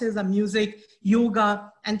dances, our music,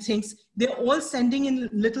 yoga and things. They're all sending in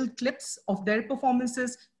little clips of their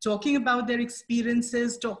performances, talking about their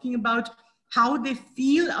experiences, talking about how they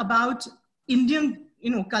feel about Indian,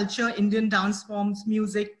 culture, Indian dance forms,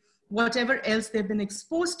 music, whatever else they've been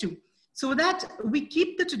exposed to, so that we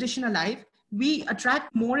keep the tradition alive. We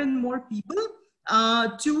attract more and more people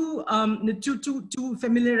to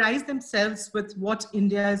familiarize themselves with what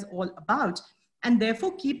India is all about, and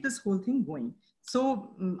therefore keep this whole thing going. So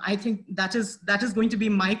I think that is going to be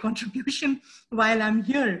my contribution while I'm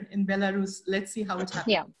here in Belarus. Let's see how it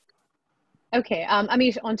happens. Yeah. Okay,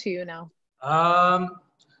 Amish, on to you now.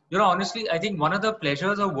 Honestly, I think one of the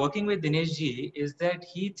pleasures of working with Dinesh ji is that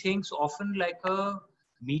he thinks often like a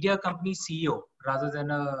media company CEO rather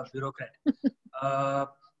than a bureaucrat.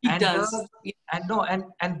 It does.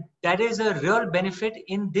 And that is a real benefit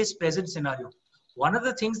in this present scenario. One of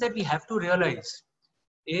the things that we have to realize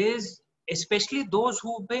is, especially those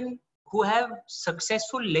who have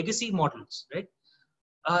successful legacy models, right?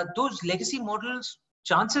 Those legacy models,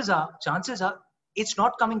 chances are it's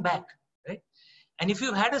not coming back, right? And if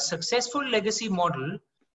you've had a successful legacy model,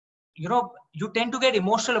 you tend to get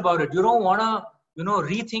emotional about it. You don't want to,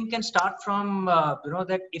 rethink and start from,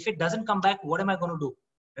 that if it doesn't come back, what am I going to do,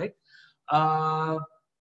 right?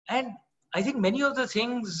 And I think many of the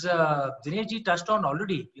things Dinesh ji touched on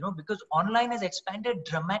already, because online has expanded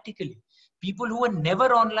dramatically. People who were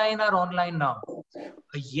never online are online now.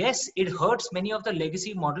 Yes, it hurts many of the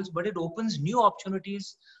legacy models, but it opens new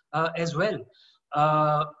opportunities as well.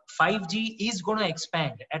 5G is going to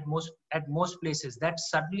expand at most places. That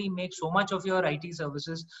suddenly makes so much of your IT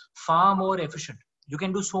services far more efficient. You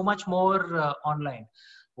can do so much more online.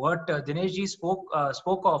 What Dinesh ji spoke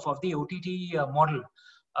of the OTT model.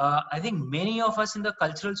 I think many of us in the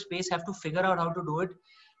cultural space have to figure out how to do it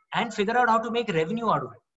and figure out how to make revenue out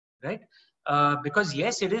of it, right? Because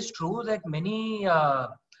yes, it is true that many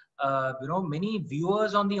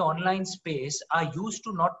viewers on the online space are used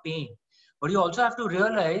to not paying. But you also have to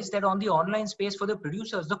realize that on the online space for the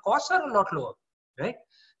producers, the costs are a lot lower, right?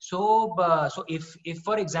 So if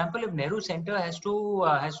for example, if Nehru Center has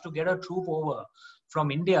to get a troupe over from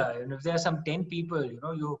India, and if there are some 10 people,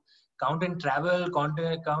 you count in travel, count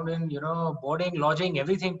in boarding, lodging,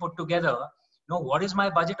 everything put together. What is my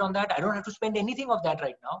budget on that? I don't have to spend anything of that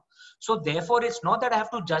right now. So therefore, it's not that I have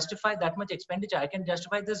to justify that much expenditure. I can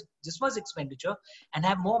justify this much expenditure and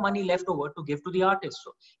have more money left over to give to the artist.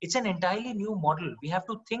 So it's an entirely new model. We have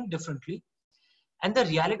to think differently. And the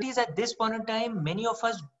reality is, at this point in time, many of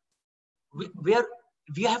us,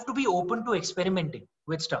 we have to be open to experimenting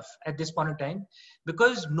with stuff at this point in time,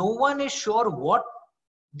 because no one is sure what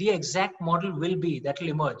the exact model will be that will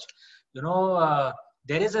emerge.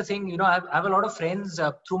 There is a thing, I have a lot of friends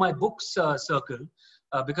through my books circle,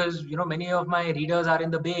 because, many of my readers are in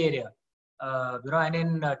the Bay Area, and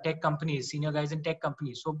in tech companies, senior guys in tech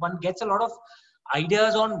companies. So one gets a lot of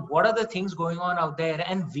ideas on what are the things going on out there.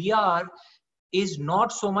 And VR is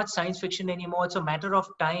not so much science fiction anymore. It's a matter of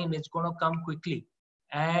time. It's going to come quickly.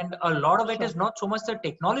 And a lot of it is not so much the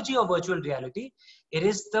technology of virtual reality. It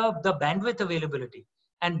is the bandwidth availability.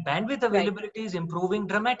 And bandwidth availability is improving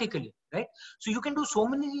dramatically, right? So you can do so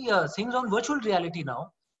many things on virtual reality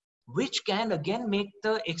now, which can again make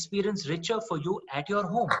the experience richer for you at your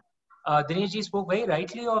home. Dinesh ji spoke very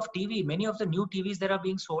rightly of TV. Many of the new TVs that are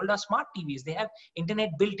being sold are smart TVs. They have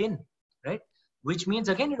internet built in, right? Which means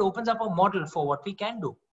again, it opens up a model for what we can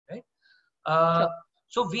do, right?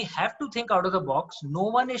 So we have to think out of the box. No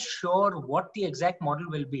one is sure what the exact model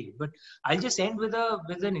will be. But I'll just end with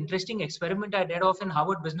an interesting experiment I did of in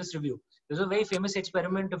Harvard Business Review. There's a very famous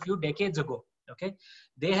experiment a few decades ago. Okay,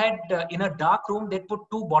 they had in a dark room, they put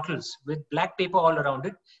 2 bottles with black paper all around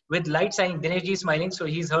it, with light shining. Dinesh ji is smiling, so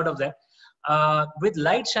he's heard of that. With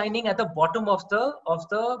light shining at the bottom of the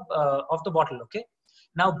bottle. Okay.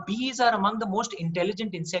 Now, bees are among the most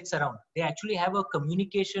intelligent insects around. They actually have a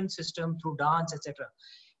communication system through dance, etc.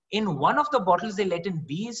 In one of the bottles, they let in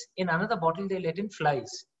bees. In another bottle, they let in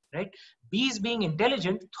flies, right? Bees, being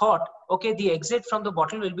intelligent, thought, okay, the exit from the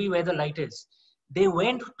bottle will be where the light is. They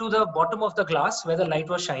went to the bottom of the glass where the light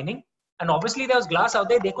was shining. And obviously, there was glass out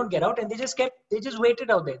there. They couldn't get out, and they just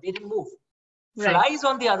waited out there. They didn't move. Right. Flies,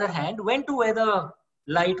 on the other hand, went to where the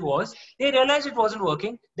light was. They realized it wasn't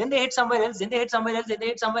working. Then they hit somewhere else. Then they hit somewhere else. Then they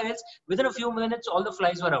hit somewhere else. Within a few minutes, all the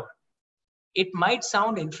flies were out. It might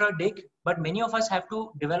sound infra-dig, but many of us have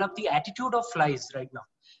to develop the attitude of flies right now.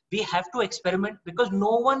 We have to experiment, because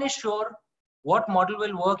no one is sure what model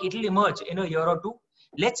will work. It will emerge in a year or two.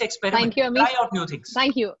 Let's experiment. Thank you, Amit. Try out new things.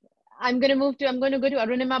 Thank you. I'm going to go to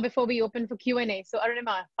Arunima before we open for Q&A. So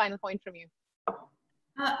Arunima, final point from you.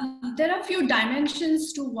 There are a few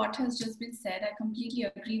dimensions to what has just been said. I completely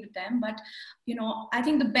agree with them. But, I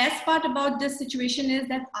think the best part about this situation is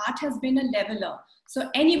that art has been a leveler. So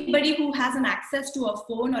anybody who has an access to a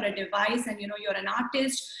phone or a device, and you're an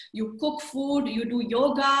artist, you cook food, you do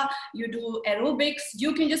yoga, you do aerobics,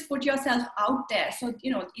 you can just put yourself out there. So,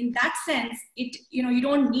 in that sense, you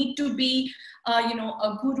don't need to be,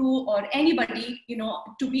 a guru or anybody,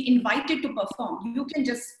 to be invited to perform. You can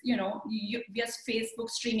just, just Facebook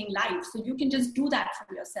streaming live. So you can just do that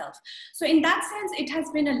for yourself. So in that sense, it has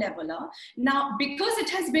been a leveler. Now, because it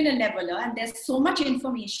has been a leveler and there's so much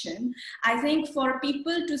information, I think for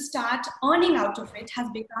people to start earning out of it has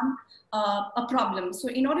become a problem. So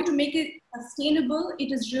in order to make it sustainable, it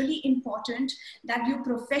is really important that you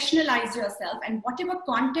professionalize yourself, and whatever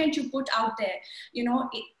content you put out there,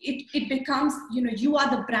 it becomes, you are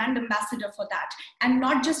the brand ambassador for that, and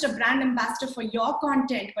not just a brand ambassador for your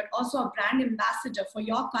content, but also a brand ambassador for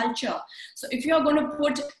your culture. So if you're going to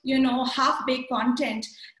put, half-baked content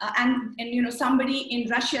and somebody in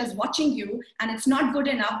Russia is watching you and it's not good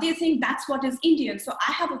enough, they think that's what is Indian. So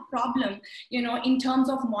I have a problem, in terms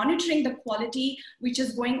of monitoring the quality which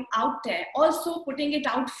is going out there. Also putting it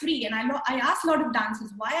out free. And I ask a lot of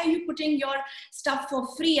dancers, why are you putting your stuff for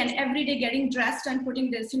free and every day getting dressed and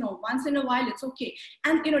putting this, once in a while it's okay.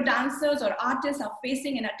 And, dancers or artists are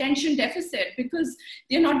facing an attention deficit because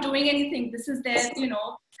they're not doing anything. This is their,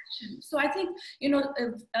 So I think,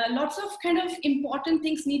 lots of kind of important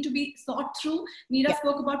things need to be thought through. Meera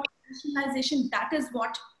spoke about professionalization. That is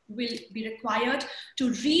what will be required to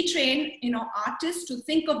retrain, artists to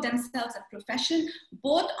think of themselves as profession,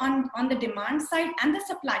 both on the demand side and the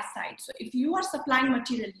supply side. So if you are supplying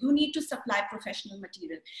material, you need to supply professional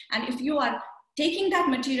material. And if you are taking that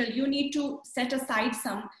material, you need to set aside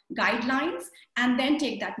some guidelines and then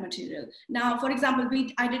take that material. Now, for example,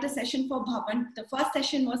 I did a session for Bhavan. The first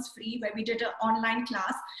session was free, where we did an online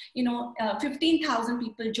class. 15,000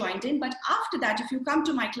 people joined in. But after that, if you come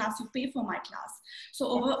to my class, you pay for my class. So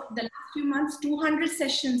over the last few months, 200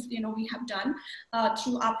 sessions, we have done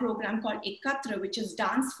through our program called Ekatra, which is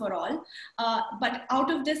Dance for All. But out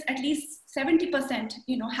of this, at least 70%,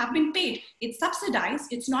 have been paid. It's subsidized.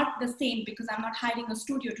 It's not the same because I'm not hiring a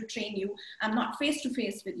studio to train you. I'm not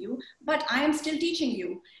face-to-face with you, but I am still teaching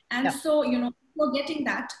you. And so, if you're getting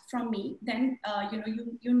that from me, then,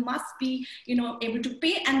 you must be, able to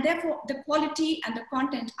pay. And therefore, the quality and the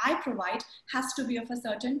content I provide has to be of a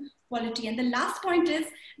certain quality. And the last point is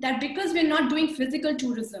that because we're not doing physical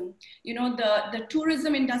tourism, the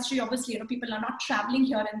tourism industry, obviously, people are not traveling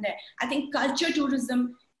here and there. I think culture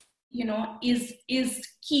tourism, is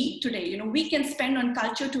key today. We can spend on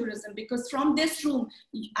culture tourism, because from this room,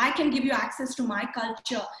 I can give you access to my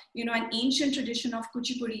culture, an ancient tradition of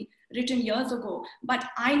Kuchipudi written years ago, but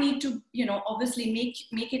I need to, obviously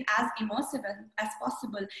make it as immersive as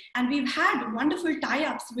possible. And we've had wonderful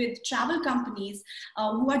tie-ups with travel companies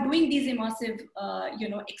who are doing these immersive,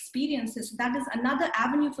 experiences. That is another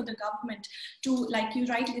avenue for the government to, like you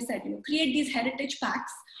rightly said, create these heritage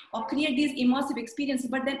packs or create these immersive experiences,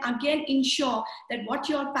 but then again ensure that what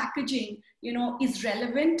you're packaging, is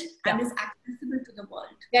relevant and is accessible to the world.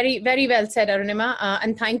 Very, very well said, Arunima,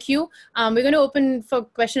 and thank you. We're going to open for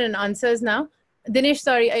question and answers now. Dinesh,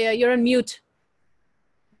 sorry, you're on mute.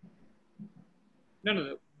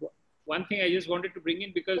 No. One thing I just wanted to bring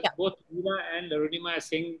in, because both Dhruva and Arunima are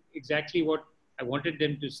saying exactly what I wanted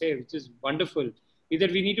them to say, which is wonderful, is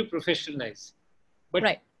that we need to professionalize. But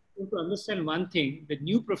to understand one thing, the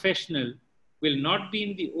new professional will not be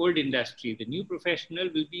in the old industry. The new professional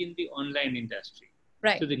will be in the online industry.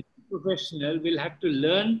 Right. So the new professional will have to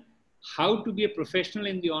learn how to be a professional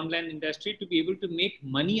in the online industry to be able to make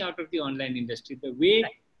money out of the online industry, the way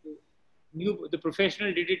the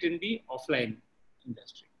professional did it in the offline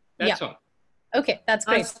industry. That's all. Okay, that's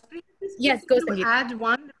great. Yes, go ahead. To add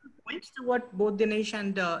one point to what both Dinesh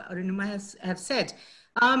and Arunima have said.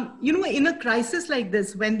 In a crisis like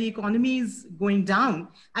this, when the economy is going down,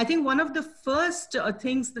 I think one of the first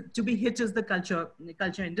things to be hit is the culture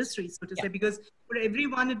industry, so to say, because for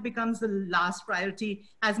everyone, it becomes the last priority.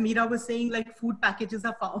 As Meera was saying, like food packages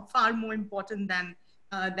are far more important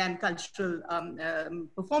than cultural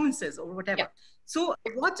performances or whatever. So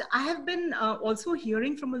what I have been also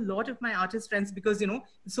hearing from a lot of my artist friends, because,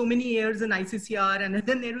 so many years in ICCR and at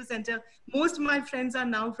the Nehru Center, most of my friends are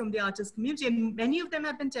now from the artist community. And many of them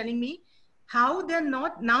have been telling me how they're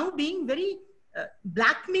not now being very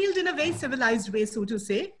blackmailed in a very civilized way, so to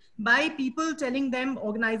say, by people telling them,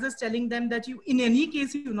 organizers telling them that in any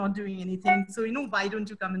case, you're not doing anything. So, why don't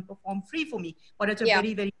you come and perform free for me or at a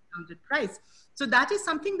very, very discounted price? So that is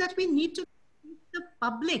something that we need to teach the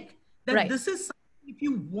public, that this is something, if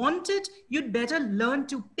you want it, you'd better learn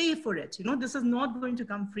to pay for it. This is not going to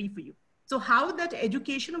come free for you. So how that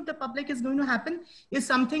education of the public is going to happen is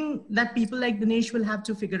something that people like Dinesh will have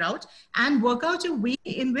to figure out and work out a way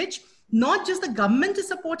in which not just the government is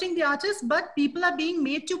supporting the artists, but people are being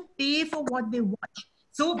made to pay for what they watch.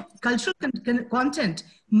 So cultural content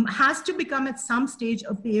has to become at some stage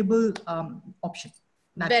a payable option.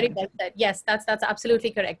 Very well said. Yes, that's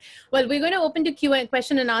absolutely correct. Well, we're going to open to Q&A,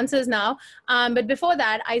 question and answers now. But before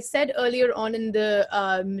that, I said earlier on in the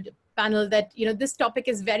panel that, this topic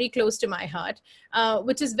is very close to my heart,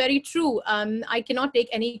 which is very true. I cannot take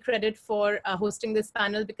any credit for hosting this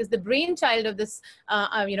panel, because the brainchild of this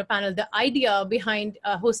panel, the idea behind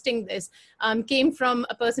hosting this came from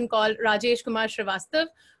a person called Rajesh Kumar Srivastav,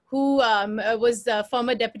 who was the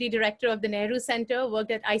former deputy director of the Nehru Center,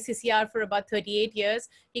 worked at ICCR for about 38 years.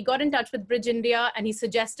 He got in touch with Bridge India and he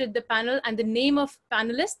suggested the panel and the name of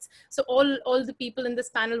panelists. So all the people in this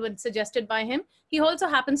panel were suggested by him. He also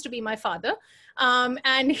happens to be my father.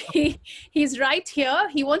 And he's right here.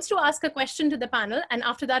 He wants to ask a question to the panel. And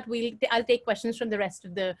after that, I'll take questions from the rest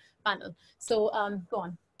of the panel. So go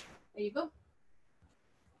on. There you go.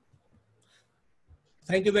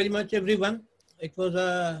 Thank you very much, everyone. It was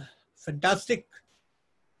a fantastic,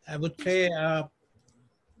 I would say, a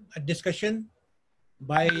discussion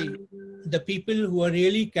by the people who are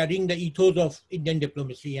really carrying the ethos of Indian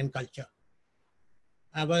diplomacy and culture.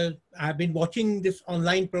 I've been watching this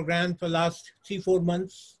online program for the last 3-4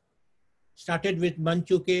 months. Started with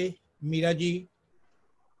Manchuke, Miraji,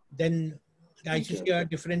 then the ICCR,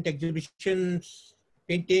 different exhibitions,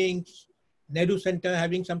 paintings, Nehru Center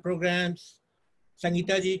having some programs,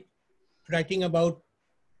 Sangeeta ji writing about,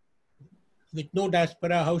 with no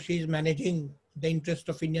diaspora, how she is managing the interest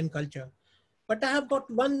of Indian culture. But I have got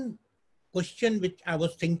one question which I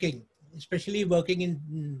was thinking, especially working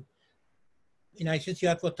in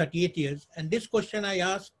ICCR for 38 years. And this question I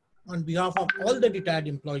asked on behalf of all the retired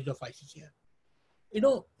employees of ICCR.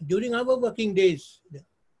 During our working days,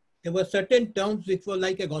 there were certain terms which were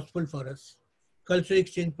like a gospel for us. Cultural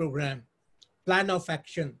exchange program, plan of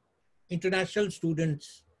action, international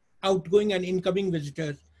students, outgoing and incoming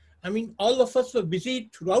visitors. I mean, all of us were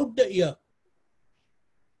busy throughout the year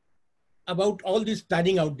about all this,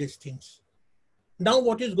 planning out these things. Now,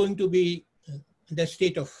 what is going to be the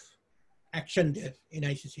state of action there in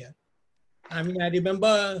ICCR? I mean, I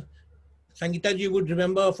remember, Sangeeta ji would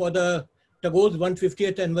remember, for the Tagore's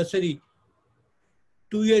 150th anniversary,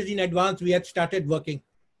 2 years in advance, we had started working.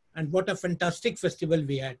 And what a fantastic festival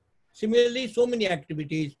we had. Similarly, so many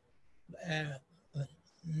activities.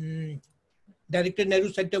 Director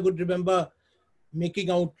Nehru Center would remember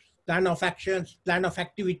making out plan of actions, plan of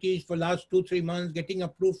activities for last 2-3 months, getting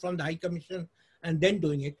approved from the High Commission, and then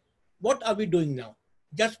doing it. What are we doing now?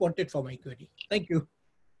 Just wanted for my query. Thank you.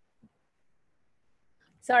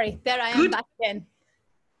 Sorry, there I am back again.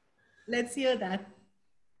 Let's hear that.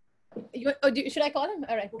 Should I call him?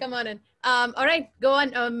 All right, come on in. All right, go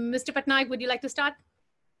on. Mr. Patnaik, would you like to start?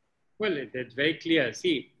 Well, that's very clear.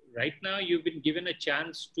 See, right now you've been given a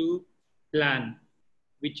chance to plan,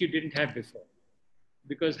 which you didn't have before.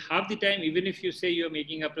 Because half the time, even if you say you're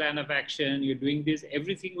making a plan of action, you're doing this,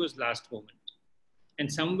 everything was last moment.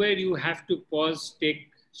 And somewhere you have to pause, take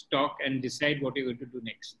stock and decide what you're going to do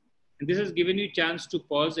next. And this has given you a chance to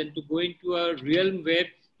pause and to go into a realm where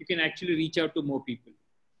you can actually reach out to more people.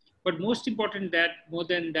 But most important, more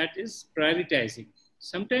than that, is prioritizing.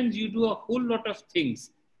 Sometimes you do a whole lot of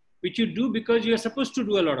things, which you do because you're supposed to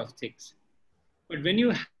do a lot of things. But when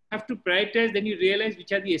you have to prioritize, then you realize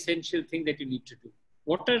which are the essential things that you need to do.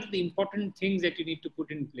 What are the important things that you need to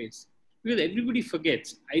put in place? Because everybody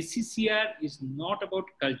forgets, ICCR is not about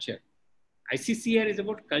culture. ICCR is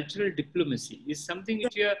about cultural diplomacy. It's something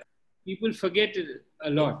which people forget a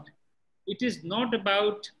lot. It is not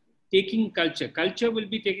about taking culture. Culture will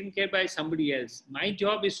be taken care by somebody else. My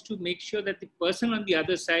job is to make sure that the person on the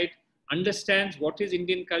other side understands what is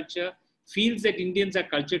Indian culture, feels that Indians are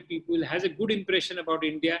cultured people, has a good impression about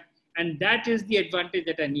India, and that is the advantage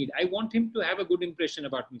that I need. I want him to have a good impression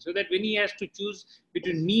about me, so that when he has to choose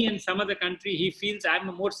between me and some other country, he feels I'm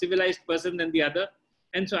a more civilized person than the other.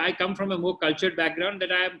 And so I come from a more cultured background,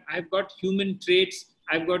 that I've got human traits,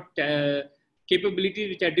 I've got capabilities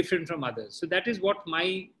which are different from others. So that is what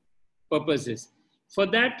my purpose is. For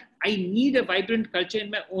that, I need a vibrant culture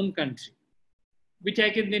in my own country, which I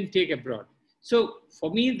can then take abroad. So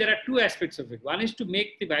for me, there are two aspects of it. One is to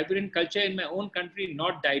make the vibrant culture in my own country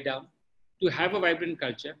not die down, to have a vibrant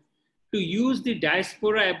culture, to use the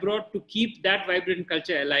diaspora abroad to keep that vibrant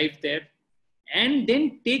culture alive there, and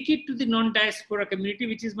then take it to the non-diaspora community,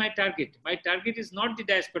 which is my target. My target is not the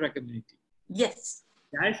diaspora community. Yes.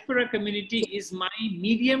 Diaspora community is my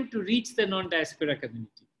medium to reach the non-diaspora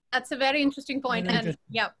community. That's a very interesting point. And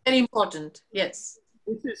yeah, very important. Yes.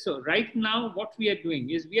 This is so. Right now, what we are doing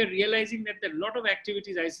is we are realizing that a lot of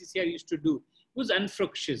activities ICCR used to do was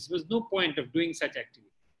unfructuous. There was no point of doing such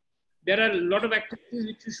activity. There are a lot of activities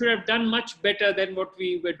which we should have done much better than what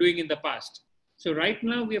we were doing in the past. So right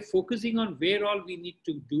now we are focusing on where all we need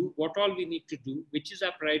to do, what all we need to do, which is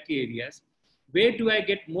our priority areas. Where do I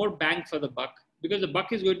get more bang for the buck? Because the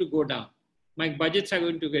buck is going to go down. My budgets are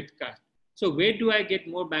going to get cut. So where do I get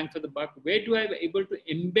more bang for the buck? Where do I be able to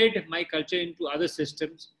embed my culture into other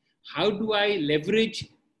systems? How do I leverage?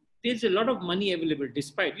 There's a lot of money available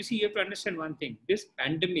despite, you see, you have to understand one thing. This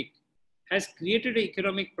pandemic has created an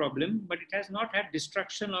economic problem, but it has not had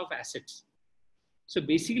destruction of assets. So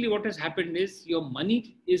basically what has happened is your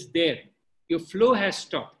money is there. Your flow has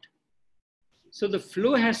stopped. So the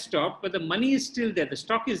flow has stopped, but the money is still there. The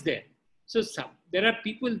stock is there. So there are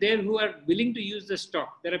people there who are willing to use the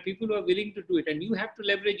stock. There are people who are willing to do it, and you have to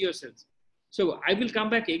leverage yourselves. So I will come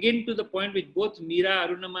back again to the point which both Meera,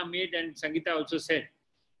 Arunama made and Sangeeta also said,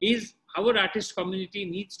 is our artist community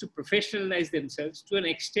needs to professionalize themselves to an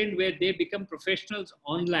extent where they become professionals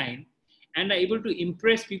online and are able to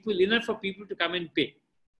impress people enough for people to come and pay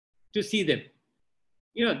to see them.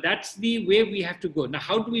 You know, that's the way we have to go. Now,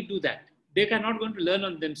 how do we do that? They are not going to learn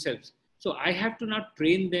on themselves. So I have to now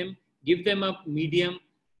train them, give them a medium,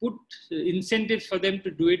 put incentives for them to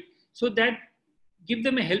do it, so that give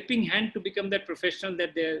them a helping hand to become that professional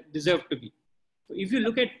that they deserve to be. So if you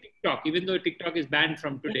look at TikTok, even though TikTok is banned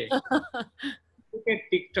from today, look at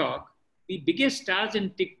TikTok, the biggest stars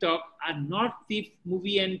in TikTok are not the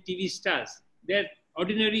movie and TV stars. They're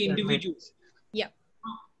ordinary individuals. Yeah.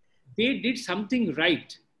 They did something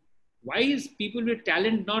right. Why is people with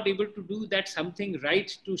talent not able to do that something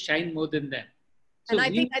right to shine more than them? So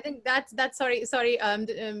and I think that's sorry,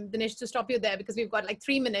 Dinesh, to stop you there, because we've got like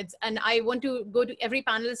 3 minutes, and I want to go to every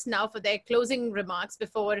panelist now for their closing remarks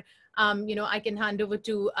before I can hand over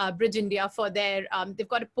to Bridge India for their, they've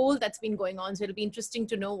got a poll that's been going on, so it'll be interesting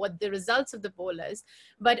to know what the results of the poll is.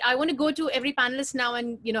 But I want to go to every panelist now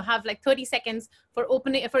and have like 30 seconds for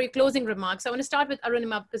your closing remarks. So I want to start with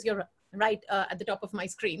Arunima, because you're right at the top of my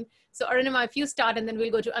screen. So Arunima, if you start, and then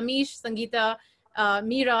we'll go to Amish, Sangeeta,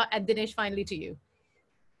 Meera, and Dinesh finally to you.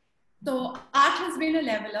 So art has been a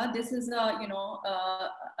leveler. This is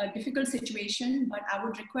a difficult situation, but I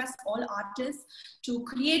would request all artists to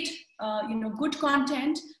create good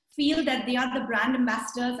content, feel that they are the brand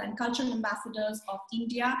ambassadors and cultural ambassadors of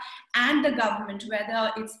India and the government,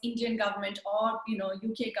 whether it's Indian government or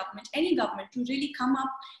UK government, any government, to really come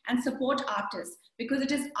up and support artists, because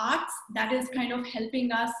it is arts that is kind of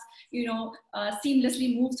helping us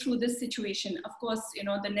seamlessly move through this situation. Of course,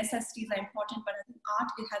 the necessities are important, but I think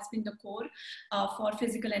art, it has been the core for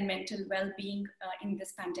physical and mental well-being in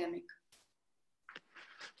this pandemic.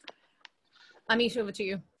 Amish, over to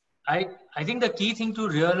you. I think the key thing to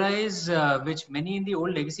realize, which many in the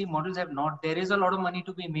old legacy models have not, there is a lot of money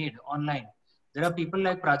to be made online. There are people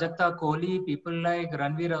like Prajakta Kohli, people like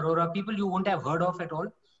Ranveer Arora, people you won't have heard of at all,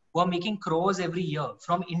 who are making crores every year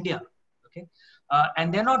from India. Okay,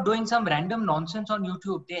 and they're not doing some random nonsense on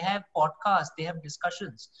YouTube. They have podcasts, they have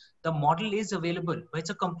discussions. The model is available, but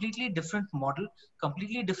it's a completely different model,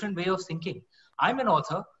 completely different way of thinking. I'm an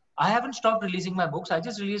author. I haven't stopped releasing my books. I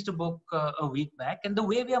just released a book a week back, and the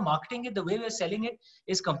way we are marketing it, the way we are selling it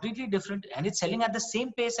is completely different, and it's selling at the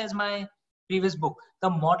same pace as my previous book. The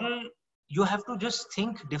model, you have to just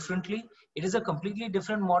think differently. It is a completely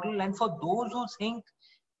different model, and for those who think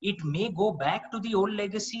it may go back to the old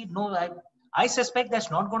legacy, no, I suspect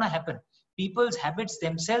that's not going to happen. People's habits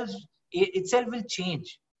themselves itself will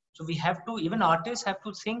change. So we have to, even artists have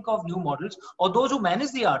to think of new models, or those who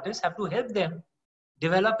manage the artists have to help them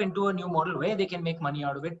develop into a new model where they can make money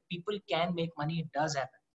out of it. People can make money. It does happen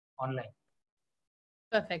online.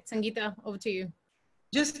 Perfect. Sangeeta, over to you.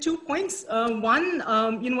 Just 2 points. One,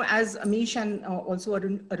 as Amish and also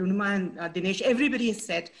Arunima and Dinesh, everybody has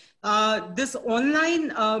said, this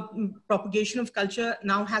online propagation of culture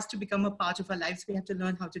now has to become a part of our lives. We have to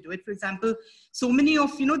learn how to do it. For example, so many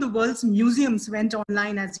of, the world's museums went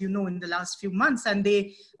online, as in the last few months, and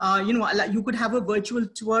they, you could have a virtual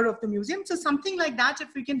tour of the museum. So something like that, if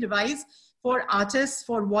we can devise for artists,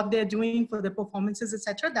 for what they're doing, for the performances,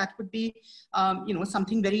 etc., that would be,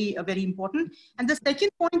 something very, very important. And the second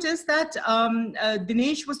point is that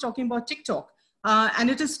Dinesh was talking about TikTok. And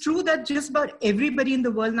it is true that just about everybody in the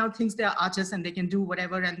world now thinks they are artists and they can do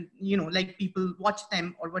whatever, and, like people watch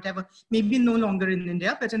them or whatever, maybe no longer in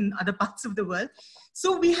India, but in other parts of the world.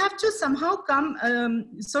 So we have to somehow come,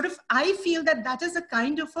 I feel that is a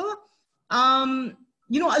kind of a, a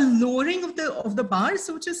lowering of the bar,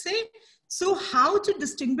 so to say. So how to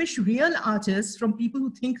distinguish real artists from people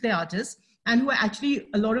who think they're artists and who are actually,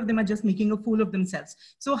 a lot of them are just making a fool of themselves.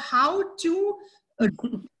 So how to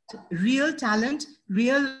real talent,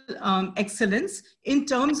 real excellence in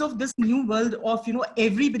terms of this new world of,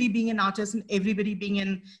 everybody being an artist and everybody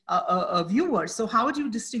being a viewer. So how do you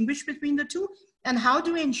distinguish between the two? And how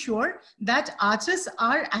do we ensure that artists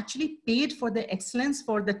are actually paid for the excellence,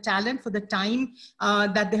 for the talent, for the time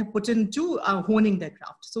that they have put into honing their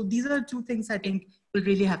craft? So these are two things I think we'll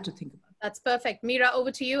really have to think about. That's perfect. Meera,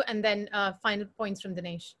 over to you, and then final points from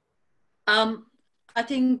Dinesh. I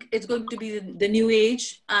think it's going to be the new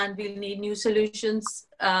age, and we'll need new solutions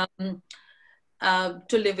to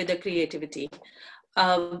live with the creativity.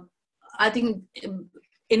 I think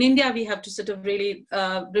in India, we have to sort of really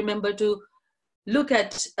remember to look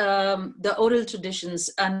at the oral traditions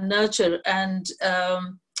and nurture and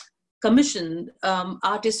commission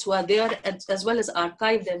artists who are there, as well as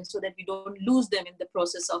archive them so that we don't lose them in the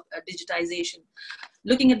process of digitization.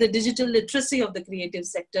 Looking at the digital literacy of the creative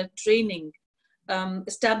sector, training,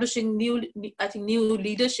 establishing new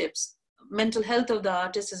leaderships. Mental health of the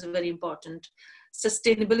artist is very important.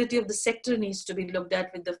 Sustainability of the sector needs to be looked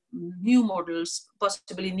at with the new models,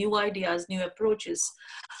 possibly new ideas, new approaches,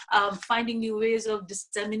 finding new ways of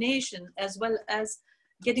dissemination, as well as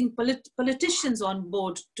getting politicians on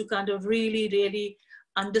board to kind of really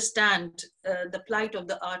understand the plight of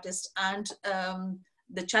the artist and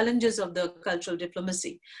the challenges of the cultural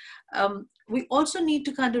diplomacy. We also need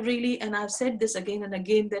to kind of really, and I've said this again and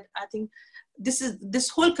again, that I think this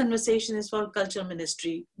whole conversation is for Culture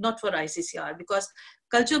Ministry, not for ICCR, because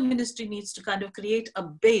Culture Ministry needs to kind of create a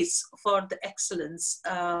base for the excellence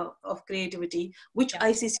of creativity, which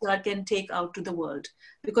ICCR can take out to the world.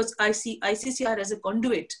 Because I see ICCR as a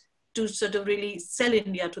conduit to sort of really sell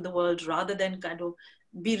India to the world, rather than kind of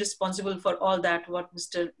be responsible for all that, what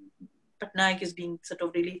Mr. Patnaik is being sort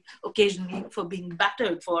of really occasionally for being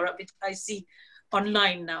battered for, which I see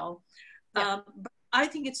online now. But I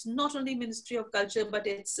think it's not only Ministry of Culture, but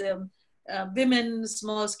it's women,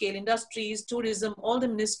 small scale industries, tourism, all the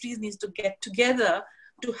ministries needs to get together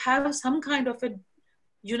to have some kind of a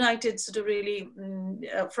united sort of really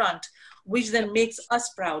front, which then makes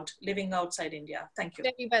us proud living outside India. Thank you.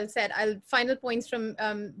 Very well said. Final points from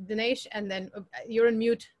Dinesh, and then you're on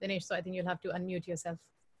mute, Dinesh, so I think you'll have to unmute yourself.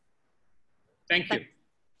 Thank you.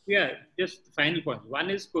 Yeah, just the final point. One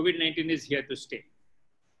is COVID-19 is here to stay.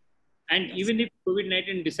 And even if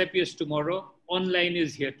COVID-19 disappears tomorrow, online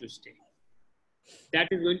is here to stay. That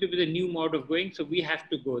is going to be the new mode of going. So we have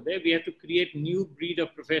to go there. We have to create new breed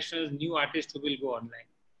of professionals, new artists who will go online.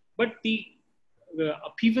 But the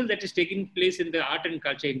upheaval that is taking place in the art and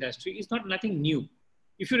culture industry is nothing new.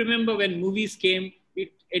 If you remember, when movies came,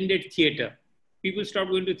 it ended theater. People stopped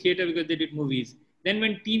going to theater because they did movies. Then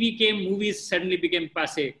when TV came, movies suddenly became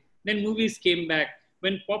passé. Then movies came back.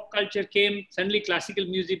 When pop culture came, suddenly classical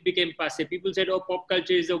music became passé. People said, oh, pop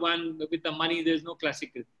culture is the one with the money, there's no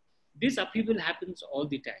classical. This upheaval happens all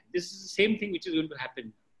the time. This is the same thing which is going to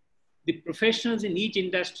happen. The professionals in each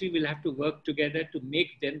industry will have to work together to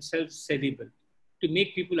make themselves sellable, to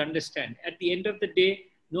make people understand. At the end of the day,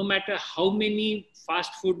 no matter how many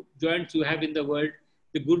fast food joints you have in the world,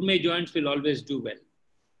 the gourmet joints will always do well.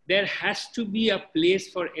 There has to be a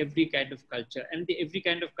place for every kind of culture, and every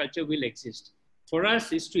kind of culture will exist. For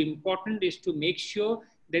us, important is to make sure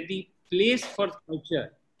that the place for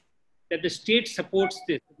culture, that the state supports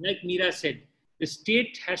this. Like Meera said, the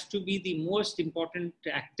state has to be the most important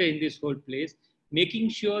actor in this whole place, making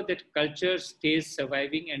sure that culture stays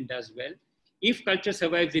surviving and does well. If culture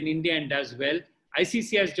survives in India and does well,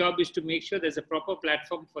 ICCR's job is to make sure there's a proper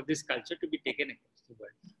platform for this culture to be taken across the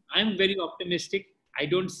world. I'm very optimistic. I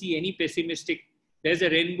don't see any pessimistic. There's a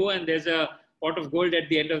rainbow and there's a pot of gold at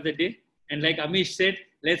the end of the day. And like Amish said,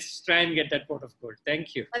 let's try and get that pot of gold.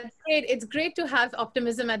 Thank you. That's great. It's great to have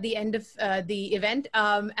optimism at the end of the event.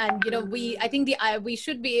 And you know, I think we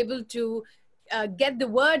should be able to get the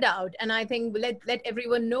word out, and I think let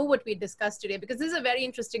everyone know what we discussed today, because this is a very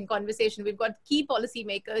interesting conversation. We've got key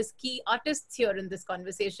policymakers, key artists here in this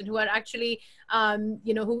conversation who are actually,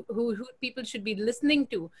 you know, who people should be listening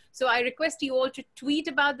to. So I request you all to tweet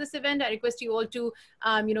about this event. I request you all to,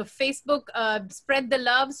 you know, Facebook, spread the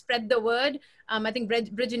love, spread the word. I think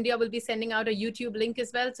Bridge India will be sending out a YouTube link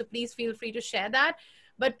as well. So please feel free to share that.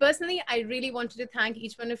 But personally, I really wanted to thank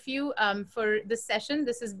each one of you for this session.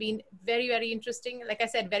 This has been very, very interesting. Like I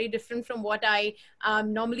said, very different from what I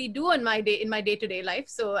normally do in my day-to-day life.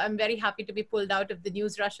 So I'm very happy to be pulled out of the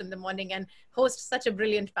news rush in the morning and host such a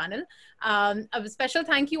brilliant panel. A special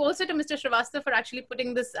thank you also to Mr. Shrivastava for actually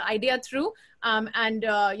putting this idea through and,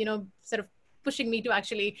 you know, sort of pushing me to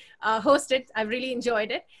actually host it. I've really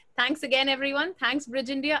enjoyed it. Thanks again, everyone. Thanks, Bridge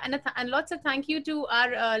India. And lots of thank you to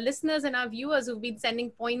our listeners and our viewers who've been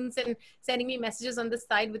sending points and sending me messages on the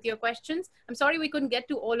side with your questions. I'm sorry we couldn't get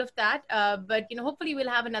to all of that, but hopefully we'll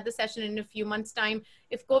have another session in a few months' time.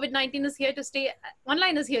 If COVID-19 is here to stay,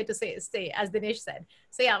 online is here to stay, as Dinesh said.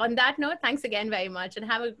 So yeah, on that note, thanks again very much and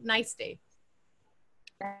have a nice day.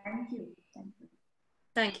 Thank you. Thank you.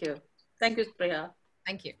 Thank you. Thank you, Priya.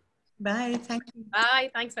 Thank you. Bye. Thank you.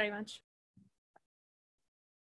 Bye. Thanks very much.